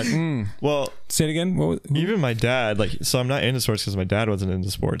 I'm like, Well, say it again. Who? even my dad, like, so I'm not into sports because my dad wasn't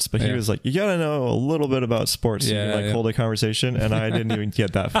into sports, but he Yeah. was like, you gotta know a little bit about sports Yeah, and like yeah. hold a conversation, and I didn't even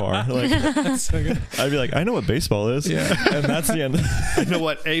get that far. Like, So good. I'd be like, I know what baseball is, Yeah. and that's the end. I know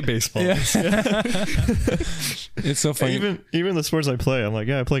what a baseball Yeah. is. It's so funny. Even the sports I play, I'm like,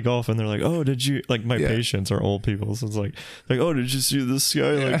 yeah, I play golf, and they're like, oh, did you, like, my Yeah. patients are old people, so it's like, oh, did you see this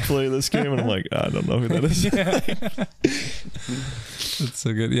guy like play this game? And I'm like, I don't know who that is. It's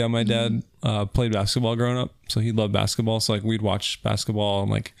so good. Yeah, my dad played basketball growing up, so he loved basketball. So like we'd watch basketball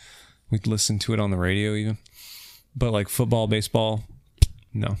and like we'd listen to it on the radio even. But like football, baseball,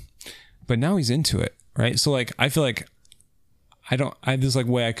 no. But now he's into it, right? So like I feel like there's like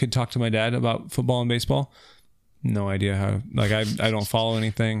way I could talk to my dad about football and baseball. No idea how. Like I don't follow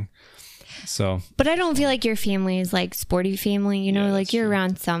anything. So But I don't feel like your family is like sporty family, you know, Yeah, like that's you're true.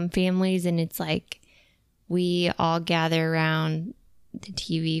 around some families and it's like we all gather around the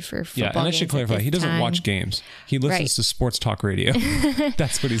TV for football. yeah, and I should games at clarify, this he doesn't time. watch games. He listens Right. to sports talk radio.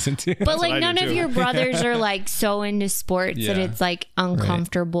 That's what he's into. But what I like do none of too. your brothers are like so into sports that Yeah. it's like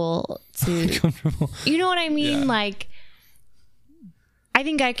uncomfortable to Comfortable. you know what I mean? Yeah. Like I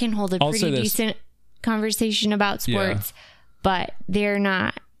think I can hold a I'll say pretty this. decent conversation about Yeah. sports, but they're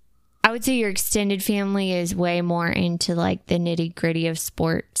not. I would say your extended family is way more into like the nitty gritty of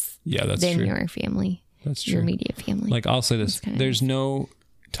sports Yeah, that's than true. your family, That's your true. immediate family. Like I'll say this, That's kinda there's no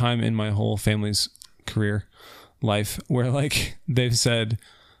time in my whole family's career life where like they've said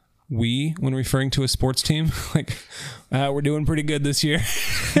we when referring to a sports team, like we're doing pretty good this year.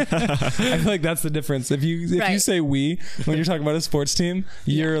 I feel like that's the difference. If you Right. say we when you're talking about a sports team,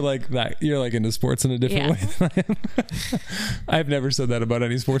 you're like that. You're like into sports in a different Yeah. way than I am. I've never said that about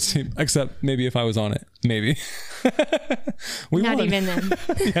any sports team, except maybe if I was on it. Maybe. We not won. even then.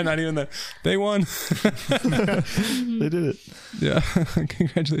 Yeah, not even that. They won. They did it. Yeah.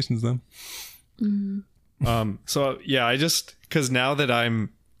 Congratulations, them. So yeah, I just, because now that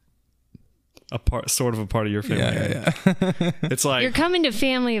I'm sort of a part of your family. Yeah. It's like You're coming to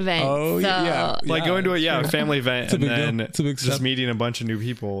family events. Oh, so yeah. like going to a family event and big deal. then It's a big just step. meeting a bunch of new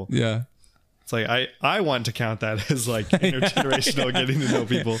people. Yeah. It's like I want to count that as like intergenerational getting to know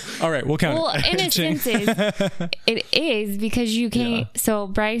people. All right, we'll count Well, it. in a sense, it is because you can't. Yeah. So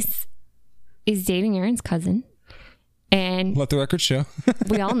Bryce is dating Aaron's cousin, and Let the record show.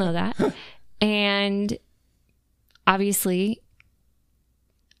 we all know that. And obviously,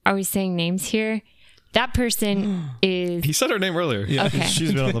 are we saying names here? That person is. He said her name earlier. Yeah. Okay.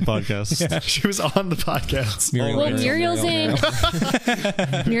 She's been on the podcast. She was on the podcast. Muriel. Well, Muriel.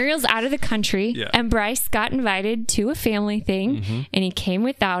 Muriel's Muriel's out of the country, Yeah. and Bryce got invited to a family thing, and he came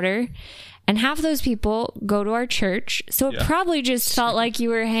without her. And half of those people go to our church, so it probably just felt like you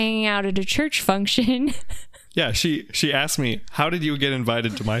were hanging out at a church function. Yeah, she asked me, "How did you get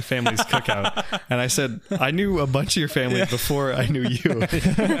invited to my family's cookout?" And I said, "I knew a bunch of your family before I knew you."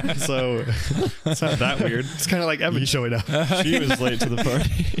 So it's not that weird. It's kind of like Evan showing up. She was late to the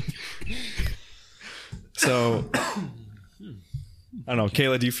party. So I don't know,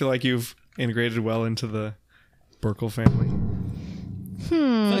 Kayla. Do you feel like you've integrated well into the Burkle family? I feel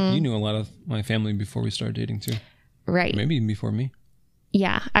like you knew a lot of my family before we started dating too. Right. Maybe even before me.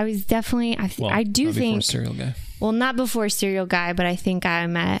 Yeah, I was definitely. I do not think. before Serial Guy. Well, not before Serial Guy, but I think I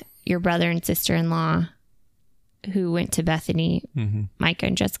met your brother and sister-in-law who went to Bethany, Micah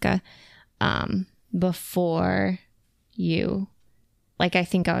and Jessica, before you. Like, I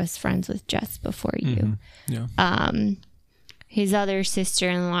think I was friends with Jess before you. Yeah. His other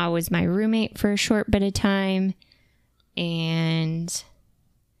sister-in-law was my roommate for a short bit of time. And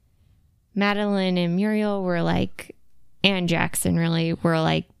Madeline and Muriel were like, and Jackson really were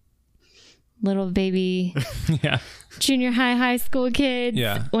like little baby Yeah. junior high school kids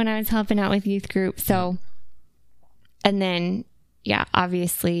Yeah. when I was helping out with youth group. So, and then, yeah,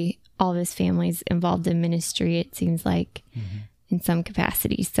 obviously all of his family's involved in ministry, it seems like, in some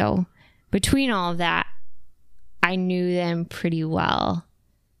capacity. So between all of that, I knew them pretty well.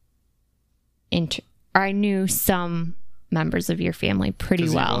 Or I knew some members of your family pretty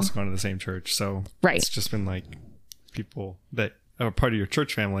 'Cause you've well. also gone to the same church, so Right. it's just been like people that are part of your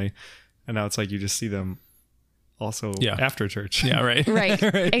church family, and now it's like you just see them also after church. Yeah. Right. Right.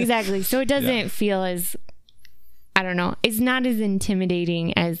 Exactly. So it doesn't feel as, I don't know, it's not as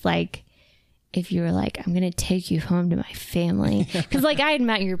intimidating as like if you were like, I'm going to take you home to my family. Because like I had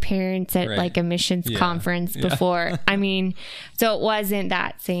met your parents at like a missions conference before. I mean, so it wasn't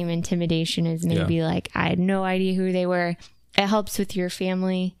that same intimidation as maybe like I had no idea who they were. It helps with your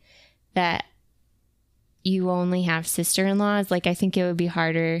family that you only have sister-in-laws. Like I think it would be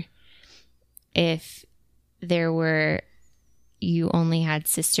harder if you only had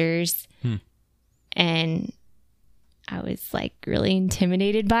sisters and I was like really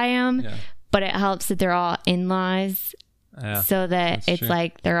intimidated by them. Yeah. But it helps that they're all in-laws so that it's true.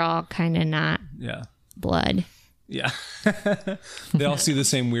 Like they're all kind of not blood. Yeah. They all see the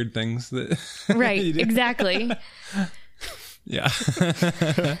same weird things that right, exactly. Yeah.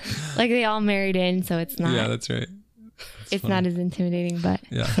 Like they all married in, so it's not. Yeah, that's right. It's funny. Not as intimidating, but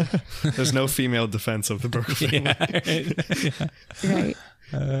there's no female defense of the Burkle family. Right.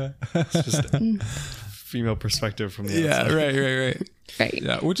 It's just a female perspective from the outside. Right.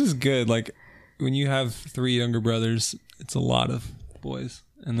 Yeah, which is good. Like when you have 3 younger brothers, it's a lot of boys,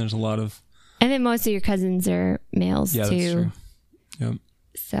 and there's a lot of. And then most of your cousins are males too. That's true. Yep.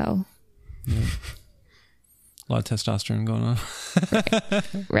 So. Yeah. A lot of testosterone going on.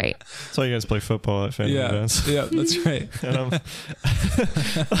 Right. That's why you guys play football at family events. Yeah, that's right. And I'm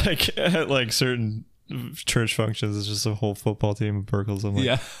like at like certain church functions, it's just a whole football team of Burkles. I'm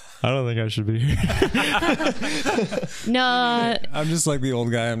like, I don't think I should be here. No. I'm just like the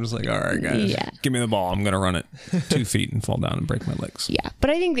old guy. I'm just like, all right, guys, give me the ball. I'm going to run it 2 feet and fall down and break my legs. Yeah.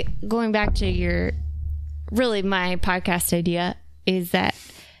 But I think that going back to my podcast idea is that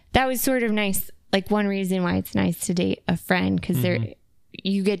was sort of nice. Like one reason why it's nice to date a friend because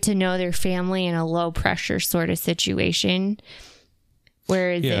you get to know their family in a low pressure sort of situation.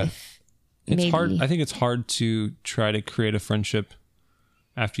 Whereas if it's hard, I think it's hard to try to create a friendship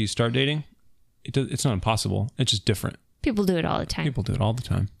after you start dating. It's not impossible. It's just different. People do it all the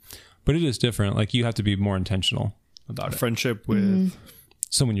time. But it is different. Like you have to be more intentional about it. Friendship with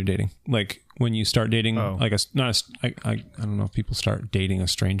someone you're dating. Like when you start dating, like I don't know if people start dating a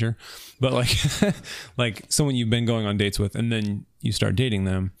stranger, but like like someone you've been going on dates with, and then you start dating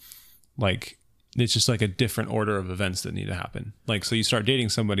them. Like it's just like a different order of events that need to happen. Like so, you start dating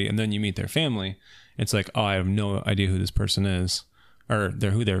somebody, and then you meet their family. It's like, oh, I have no idea who this person is, or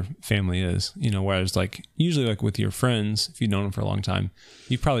who their family is, you know, whereas like usually like with your friends, if you've known them for a long time,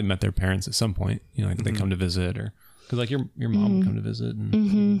 you've probably met their parents at some point, you know, like they come to visit, or because like your mom would come to visit,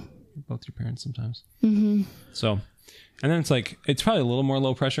 and both your parents sometimes. So, and then it's like, it's probably a little more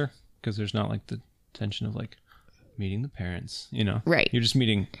low pressure because there's not like the tension of like meeting the parents, you know, Right. You're just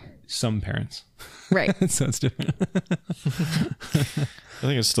meeting some parents. Right. So it's different. I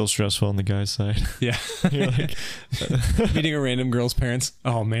think it's still stressful on the guy's side. Yeah. You're like, Meeting a random girl's parents.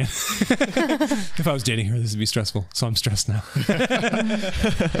 Oh man. If I was dating her, this would be stressful. So I'm stressed now.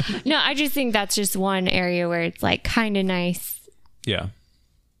 No, I just think that's just one area where it's like kind of nice. Yeah.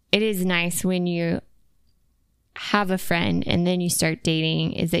 It is nice when you have a friend and then you start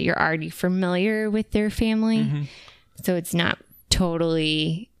dating, is that you're already familiar with their family. So it's not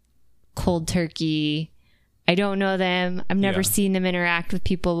totally cold turkey. I don't know them. I've never seen them interact with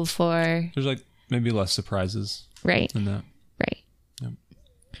people before. There's like maybe less surprises Right. in that. Right.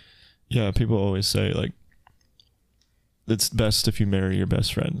 yeah, people always say like it's best if you marry your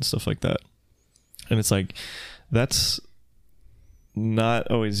best friend and stuff like that. And it's like, that's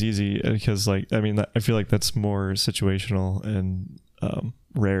not always easy because like, I mean, I feel like that's more situational and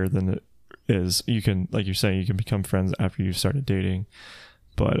rare than it is. You can, like you're saying, you can become friends after you've started dating,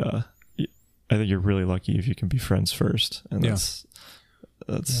 but I think you're really lucky if you can be friends first, and that's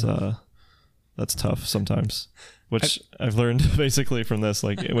tough sometimes. Which I've learned basically from this,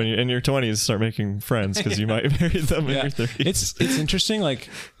 like when you're in your 20s, start making friends because you might marry them in your 30s. It's interesting. Like,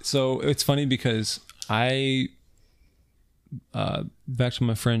 so it's funny because back to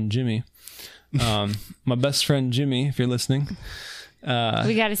my friend Jimmy, my best friend Jimmy, if you're listening,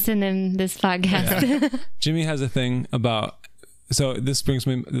 We got to send them this podcast. Jimmy has a thing about, so this brings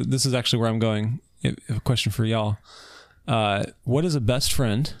me, this is actually where I'm going. A question for y'all. What is a best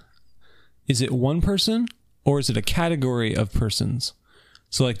friend? Is it one person or is it a category of persons?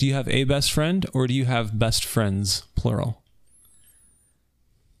 So like, do you have a best friend or do you have best friends, plural?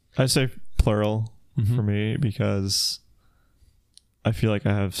 I say plural for me because I feel like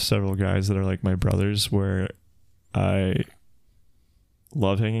I have several guys that are like my brothers where I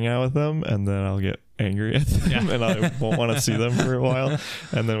love hanging out with them and then I'll get angry at them and I won't want to see them for a while,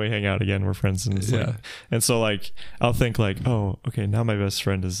 and then we hang out again, we're friends, and it's like, and so like I'll think like, oh okay, now my best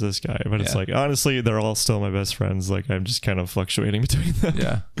friend is this guy, but it's like honestly they're all still my best friends, like I'm just kind of fluctuating between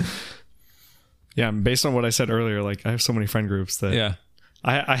them. And based on what I said earlier, like I have so many friend groups that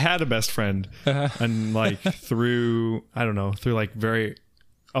I had a best friend and like through like very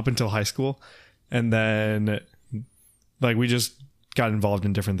up until high school, and then like we just got involved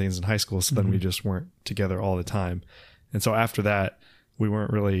in different things in high school, so then we just weren't together all the time, and so after that we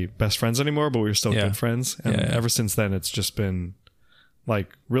weren't really best friends anymore, but we were still good friends, and ever since then it's just been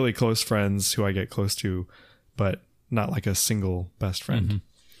like really close friends who I get close to, but not like a single best friend.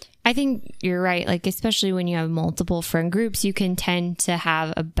 I think you're right. Like, especially when you have multiple friend groups, you can tend to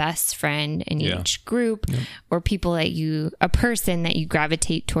have a best friend in each group, or people that a person that you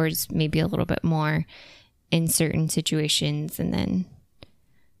gravitate towards maybe a little bit more in certain situations. And then,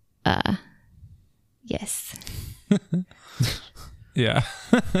 yes.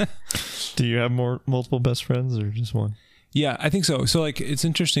 Do you have multiple best friends or just one? Yeah, I think so. So like, it's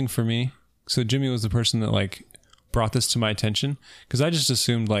interesting for me. So Jimmy was the person that like brought this to my attention, because I just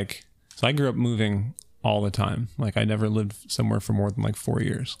assumed like, so I grew up moving all the time. Like I never lived somewhere for more than like 4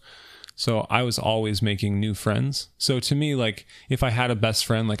 years. So I was always making new friends. So to me, like if I had a best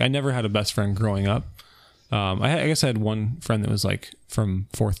friend, like I never had a best friend growing up. I guess I had one friend that was like from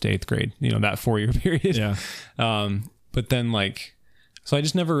 4th to 8th grade, you know, that 4-year period. But then like, so I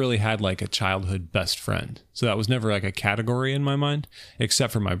just never really had like a childhood best friend. So that was never like a category in my mind,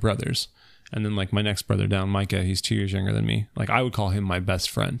 except for my brothers. And then like my next brother down, Micah, he's 2 years younger than me. Like I would call him my best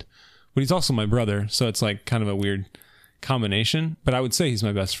friend, but he's also my brother. So it's like kind of a weird combination, but I would say he's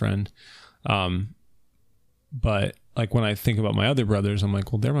my best friend. But like when I think about my other brothers, I'm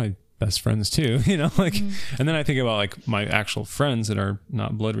like, well, they're my best friends too, you know, like, and then I think about like my actual friends that are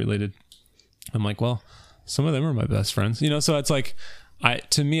not blood related. I'm like, well, some of them are my best friends, you know? So it's like,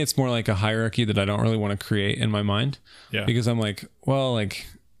 to me, it's more like a hierarchy that I don't really want to create in my mind, because I'm like, well, like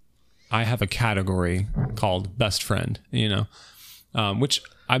I have a category called best friend, you know, which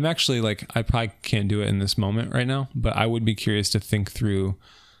I'm actually like, I probably can't do it in this moment right now, but I would be curious to think through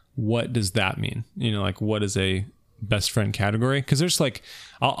what does that mean? You know, like what is a best friend category? Because there's like,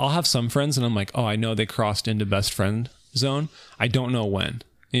 I'll have some friends and I'm like, oh, I know they crossed into best friend zone. I don't know when,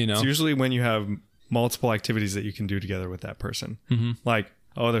 you know? It's usually when you have multiple activities that you can do together with that person. Like,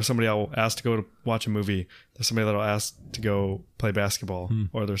 oh, there's somebody I'll ask to go to watch a movie. There's somebody that I'll ask to go play basketball,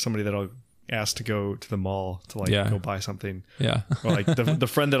 or there's somebody that I'll asked to go to the mall to like Yeah. go buy something, Yeah. or like the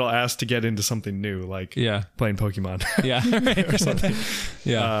friend that'll ask to get into something new, like Yeah. playing Pokemon. Yeah. or something.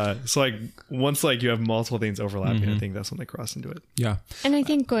 Yeah. So like once like you have multiple things overlapping, Mm-hmm. I think that's when they cross into it. Yeah. And I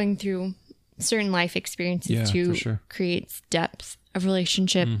think going through certain life experiences Yeah, too for sure. creates depth of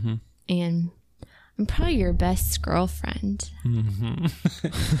relationship. Mm-hmm. And I'm probably your best girlfriend.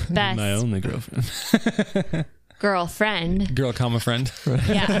 Mm-hmm. Best My only girlfriend. girlfriend. Girl, comma friend.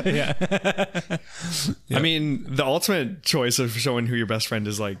 Yeah. I mean, the ultimate choice of showing who your best friend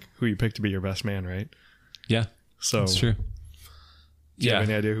is like who you pick to be your best man, right? Yeah. So That's true. do you have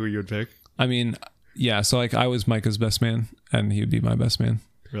any idea who you would pick? I mean, yeah. So like I was Micah's best man and he would be my best man.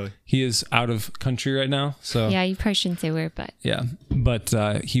 Really? He is out of country right now. So Yeah, you probably shouldn't say where, but yeah. But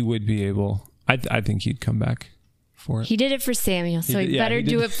he would be able, I think he'd come back for it. he did it for Samuel, so He he, did- yeah, better he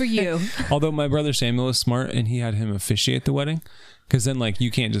do did. it for you. Although my brother Samuel is smart and he had him officiate the wedding, because then like you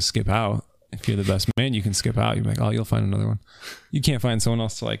can't just skip out. If you're the best man, you can skip out. You're like, oh, you'll find another one. You can't find someone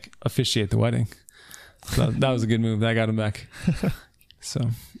else to like officiate the wedding. So that was a good move. That got him back. So,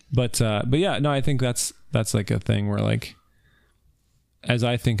 but yeah, no, I think that's like a thing where like, as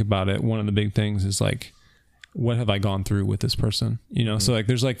I think about it, one of the big things is like, what have I gone through with this person? You know, so like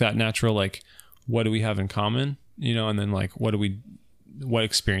there's like that natural like, what do we have in common? You know, and then like, what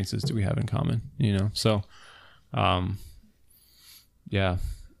experiences do we have in common? You know, so, yeah,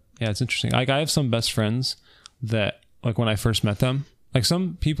 it's interesting. Like I have some best friends that like when I first met them, like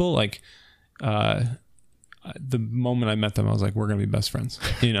some people like, the moment I met them, I was like, we're going to be best friends,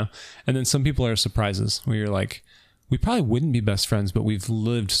 you know? And then some people are surprises where you're like, we probably wouldn't be best friends, but we've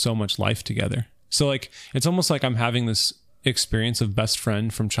lived so much life together. So like, it's almost like I'm having this experience of best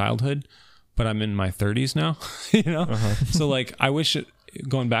friend from childhood, but I'm in my 30s now, you know? So like, I wish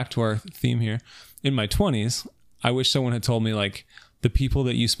going back to our theme here, in my 20s, I wish someone had told me like the people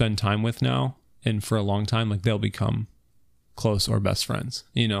that you spend time with now and for a long time, like they'll become close or best friends,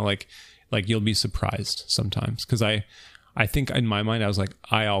 you know, like you'll be surprised sometimes. Cause I think in my mind, I was like,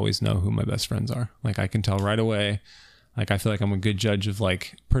 I always know who my best friends are. Like I can tell right away. Like, I feel like I'm a good judge of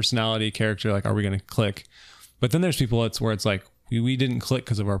like personality, character. Like, are we going to click? But then there's people where it's like, we didn't click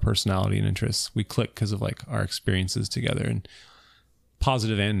because of our personality and interests. We click because of like our experiences together, and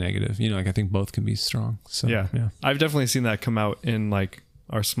positive and negative, you know, like I think both can be strong. So Yeah. I've definitely seen that come out in like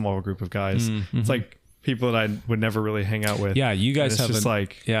our small group of guys. It's like people that I would never really hang out with. Yeah. You guys And it's have just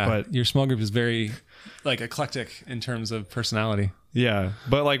like, yeah, but your small group is very like eclectic in terms of personality. yeah,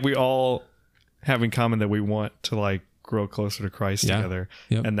 but like we all have in common that we want to like grow closer to Christ Yeah. together.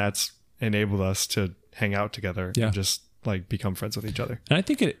 Yep. And that's enabled us to hang out together Yeah. and just like become friends with each other. And I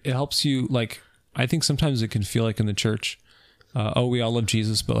think it helps you. Like, I think sometimes it can feel like in the church, we all love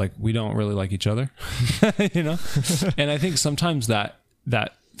Jesus, but like we don't really like each other, you know? And I think sometimes that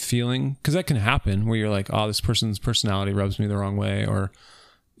feeling, because that can happen where you're like, oh, this person's personality rubs me the wrong way, or,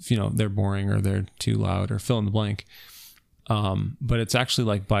 you know, they're boring or they're too loud or fill in the blank. But it's actually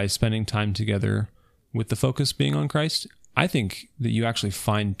like by spending time together with the focus being on Christ, I think that you actually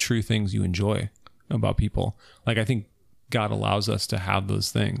find true things you enjoy about people. Like, I think God allows us to have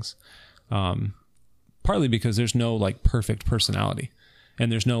those things. Partly because there's no like perfect personality,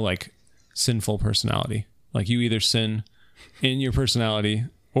 and there's no like sinful personality. Like, you either sin in your personality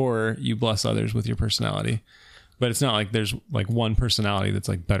or you bless others with your personality. But it's not like there's like one personality that's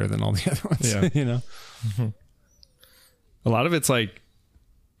like better than all the other ones, Yeah. you know? A lot of it's like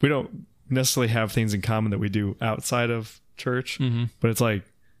we don't necessarily have things in common that we do outside of church, but it's like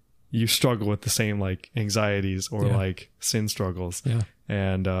you struggle with the same like anxieties or Yeah. like sin struggles. Yeah.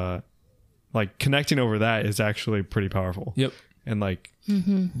 And like connecting over that is actually pretty powerful. Yep. And like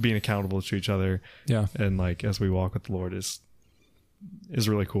being accountable to each other, Yeah. and like as we walk with the Lord is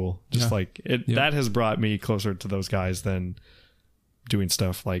really cool. Just Yeah. like it, Yeah. that has brought me closer to those guys than doing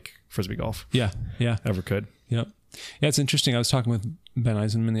stuff like frisbee golf Yeah. Yeah. ever could. Yep. Yeah, it's interesting. I was talking with Ben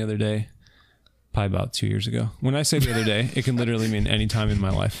Eisenman the other day, probably about 2 years ago. When I say the other day, it can literally mean any time in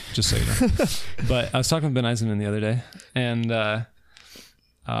my life, just so you know. But I was talking with Ben Eisenman the other day, and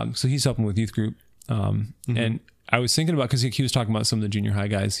so he's helping with youth group. And I was thinking about, because he was talking about some of the junior high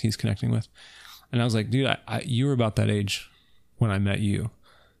guys he's connecting with. And I was like, dude, you were about that age when I met you.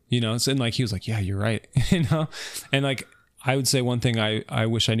 You know, and like he was like, yeah, you're right. You know? And like, I would say one thing I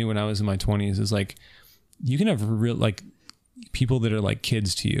wish I knew when I was in my 20s is like, you can have real like people that are like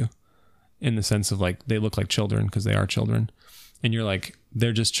kids to you, in the sense of like they look like children because they are children, and you're like,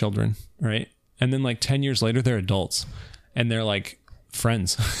 they're just children, right? And then like 10 years later they're adults and they're like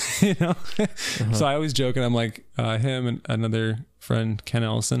friends, you know? So I always joke, and I'm like, him and another friend Ken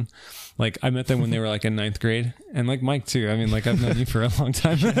Ellison. Like I met them when they were like in 9th grade, and like Mike too. I mean, like I've known you for a long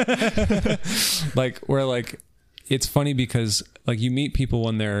time. Like where like it's funny because like you meet people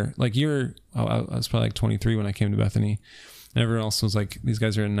when they're like I was probably like 23 when I came to Bethany, and everyone else was like, these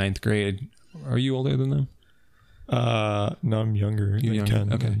guys are in 9th grade. Are you older than them? No, I'm younger. You're younger.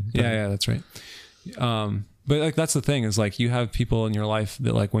 Ken. Okay. Yeah, that's right. But like that's the thing is like you have people in your life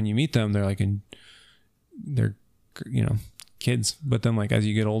that like when you meet them they're like they're kids, but then like as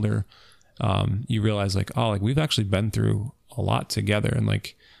you get older you realize like, oh, like we've actually been through a lot together, and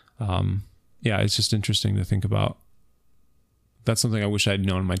like it's just interesting to think about. That's something I wish I'd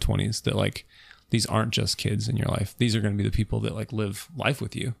known in my 20s, that like these aren't just kids in your life, these are going to be the people that like live life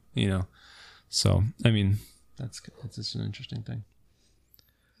with you, so I mean that's just an interesting thing.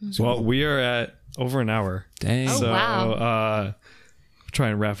 Well, we are at over an hour. Dang. Oh, So, wow. try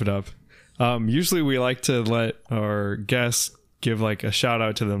and wrap it up. Usually we like to let our guests give like a shout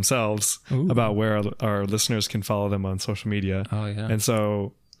out to themselves about where our listeners can follow them on social media. Oh yeah. And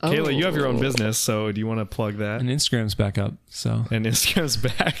so, Kayla, you have your own business. So do you want to plug that? And Instagram's back up. So. And Instagram's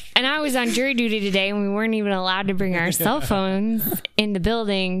back. And I was on jury duty today, and we weren't even allowed to bring our cell phones in the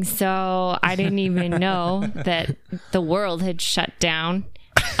building, so I didn't even know that the world had shut down.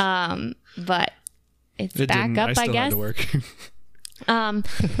 But it's It back didn't. up, I still guess. had to work.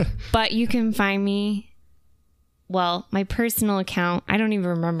 But you can find me. Well, my personal account, I don't even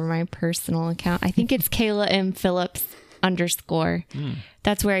remember my personal account. I think it's Kayla M. Phillips _.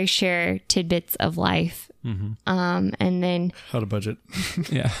 That's where I share tidbits of life. And then How to budget.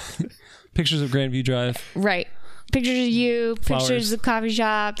 Yeah. Pictures of Grandview Drive. right, pictures of you, Flowers. pictures of coffee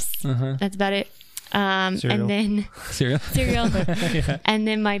shops. That's about it. Cereal. And then Cereal. And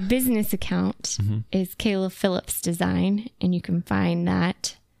then my business account is Kayla Phillips Design, and you can find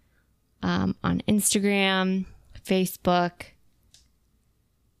that on Instagram, Facebook.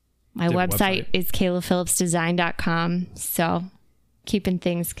 My They have a website website. is KaylaPhillipsDesign.com. So keeping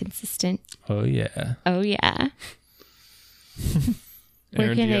things consistent. Oh yeah. Oh yeah. Where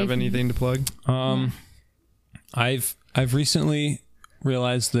Aaron, do can you I- have anything to plug? I've recently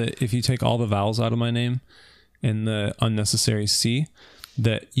realized that if you take all the vowels out of my name and the unnecessary C,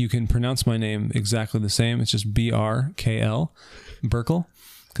 that you can pronounce my name exactly the same. It's just BRKL, Burkle,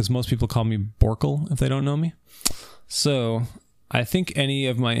 because most people call me Borkle if they don't know me. So I think any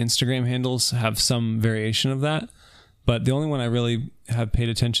of my Instagram handles have some variation of that, but the only one I really have paid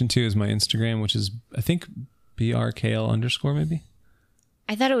attention to is my Instagram, which is I think BRKL_ maybe.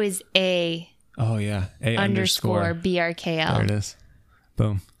 I thought it was A Oh yeah, A underscore There BRKL. it is.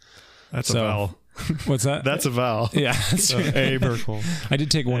 Boom. That's a So- vowel. What's that? That's a vowel. Yeah, that's true. A Burkle. I did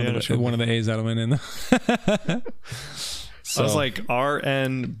take one of the A's out of my name though. I was like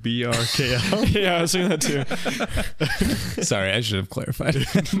RNBRKL. Yeah, I was saying that too. Sorry, I should have clarified.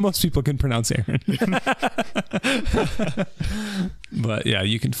 Most people can pronounce Aaron. But yeah,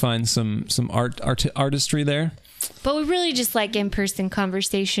 you can find some artistry there. But we really just like in-person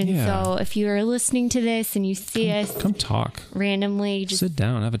conversation. Yeah. So if you are listening to this and you see us Come talk. randomly, just Sit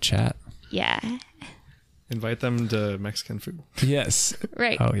down, have a chat. yeah. Invite them to Mexican food. Yes.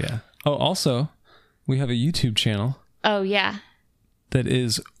 Right. Oh yeah. Oh, also, we have a YouTube channel Oh yeah. that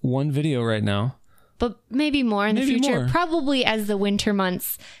is one video right now. But maybe more in the Maybe future. more. Probably as the winter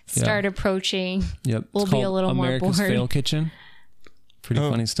months start approaching. Yep. We'll It's be a called little more America's bored. Fail Kitchen. Pretty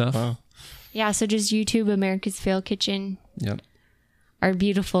funny stuff. Wow. Yeah, so just YouTube America's Fail Kitchen. Yep. Our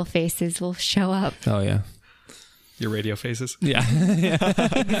beautiful faces will show up. Oh yeah. Your radio faces. Yeah.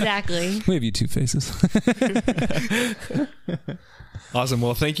 Exactly. We have YouTube faces. Awesome.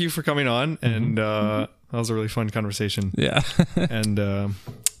 Well, thank you for coming on. And that was a really fun conversation. Yeah. And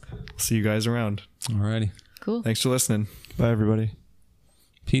see you guys around. Alrighty. Cool. Thanks for listening. Bye, everybody.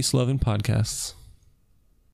 Peace, love, and podcasts.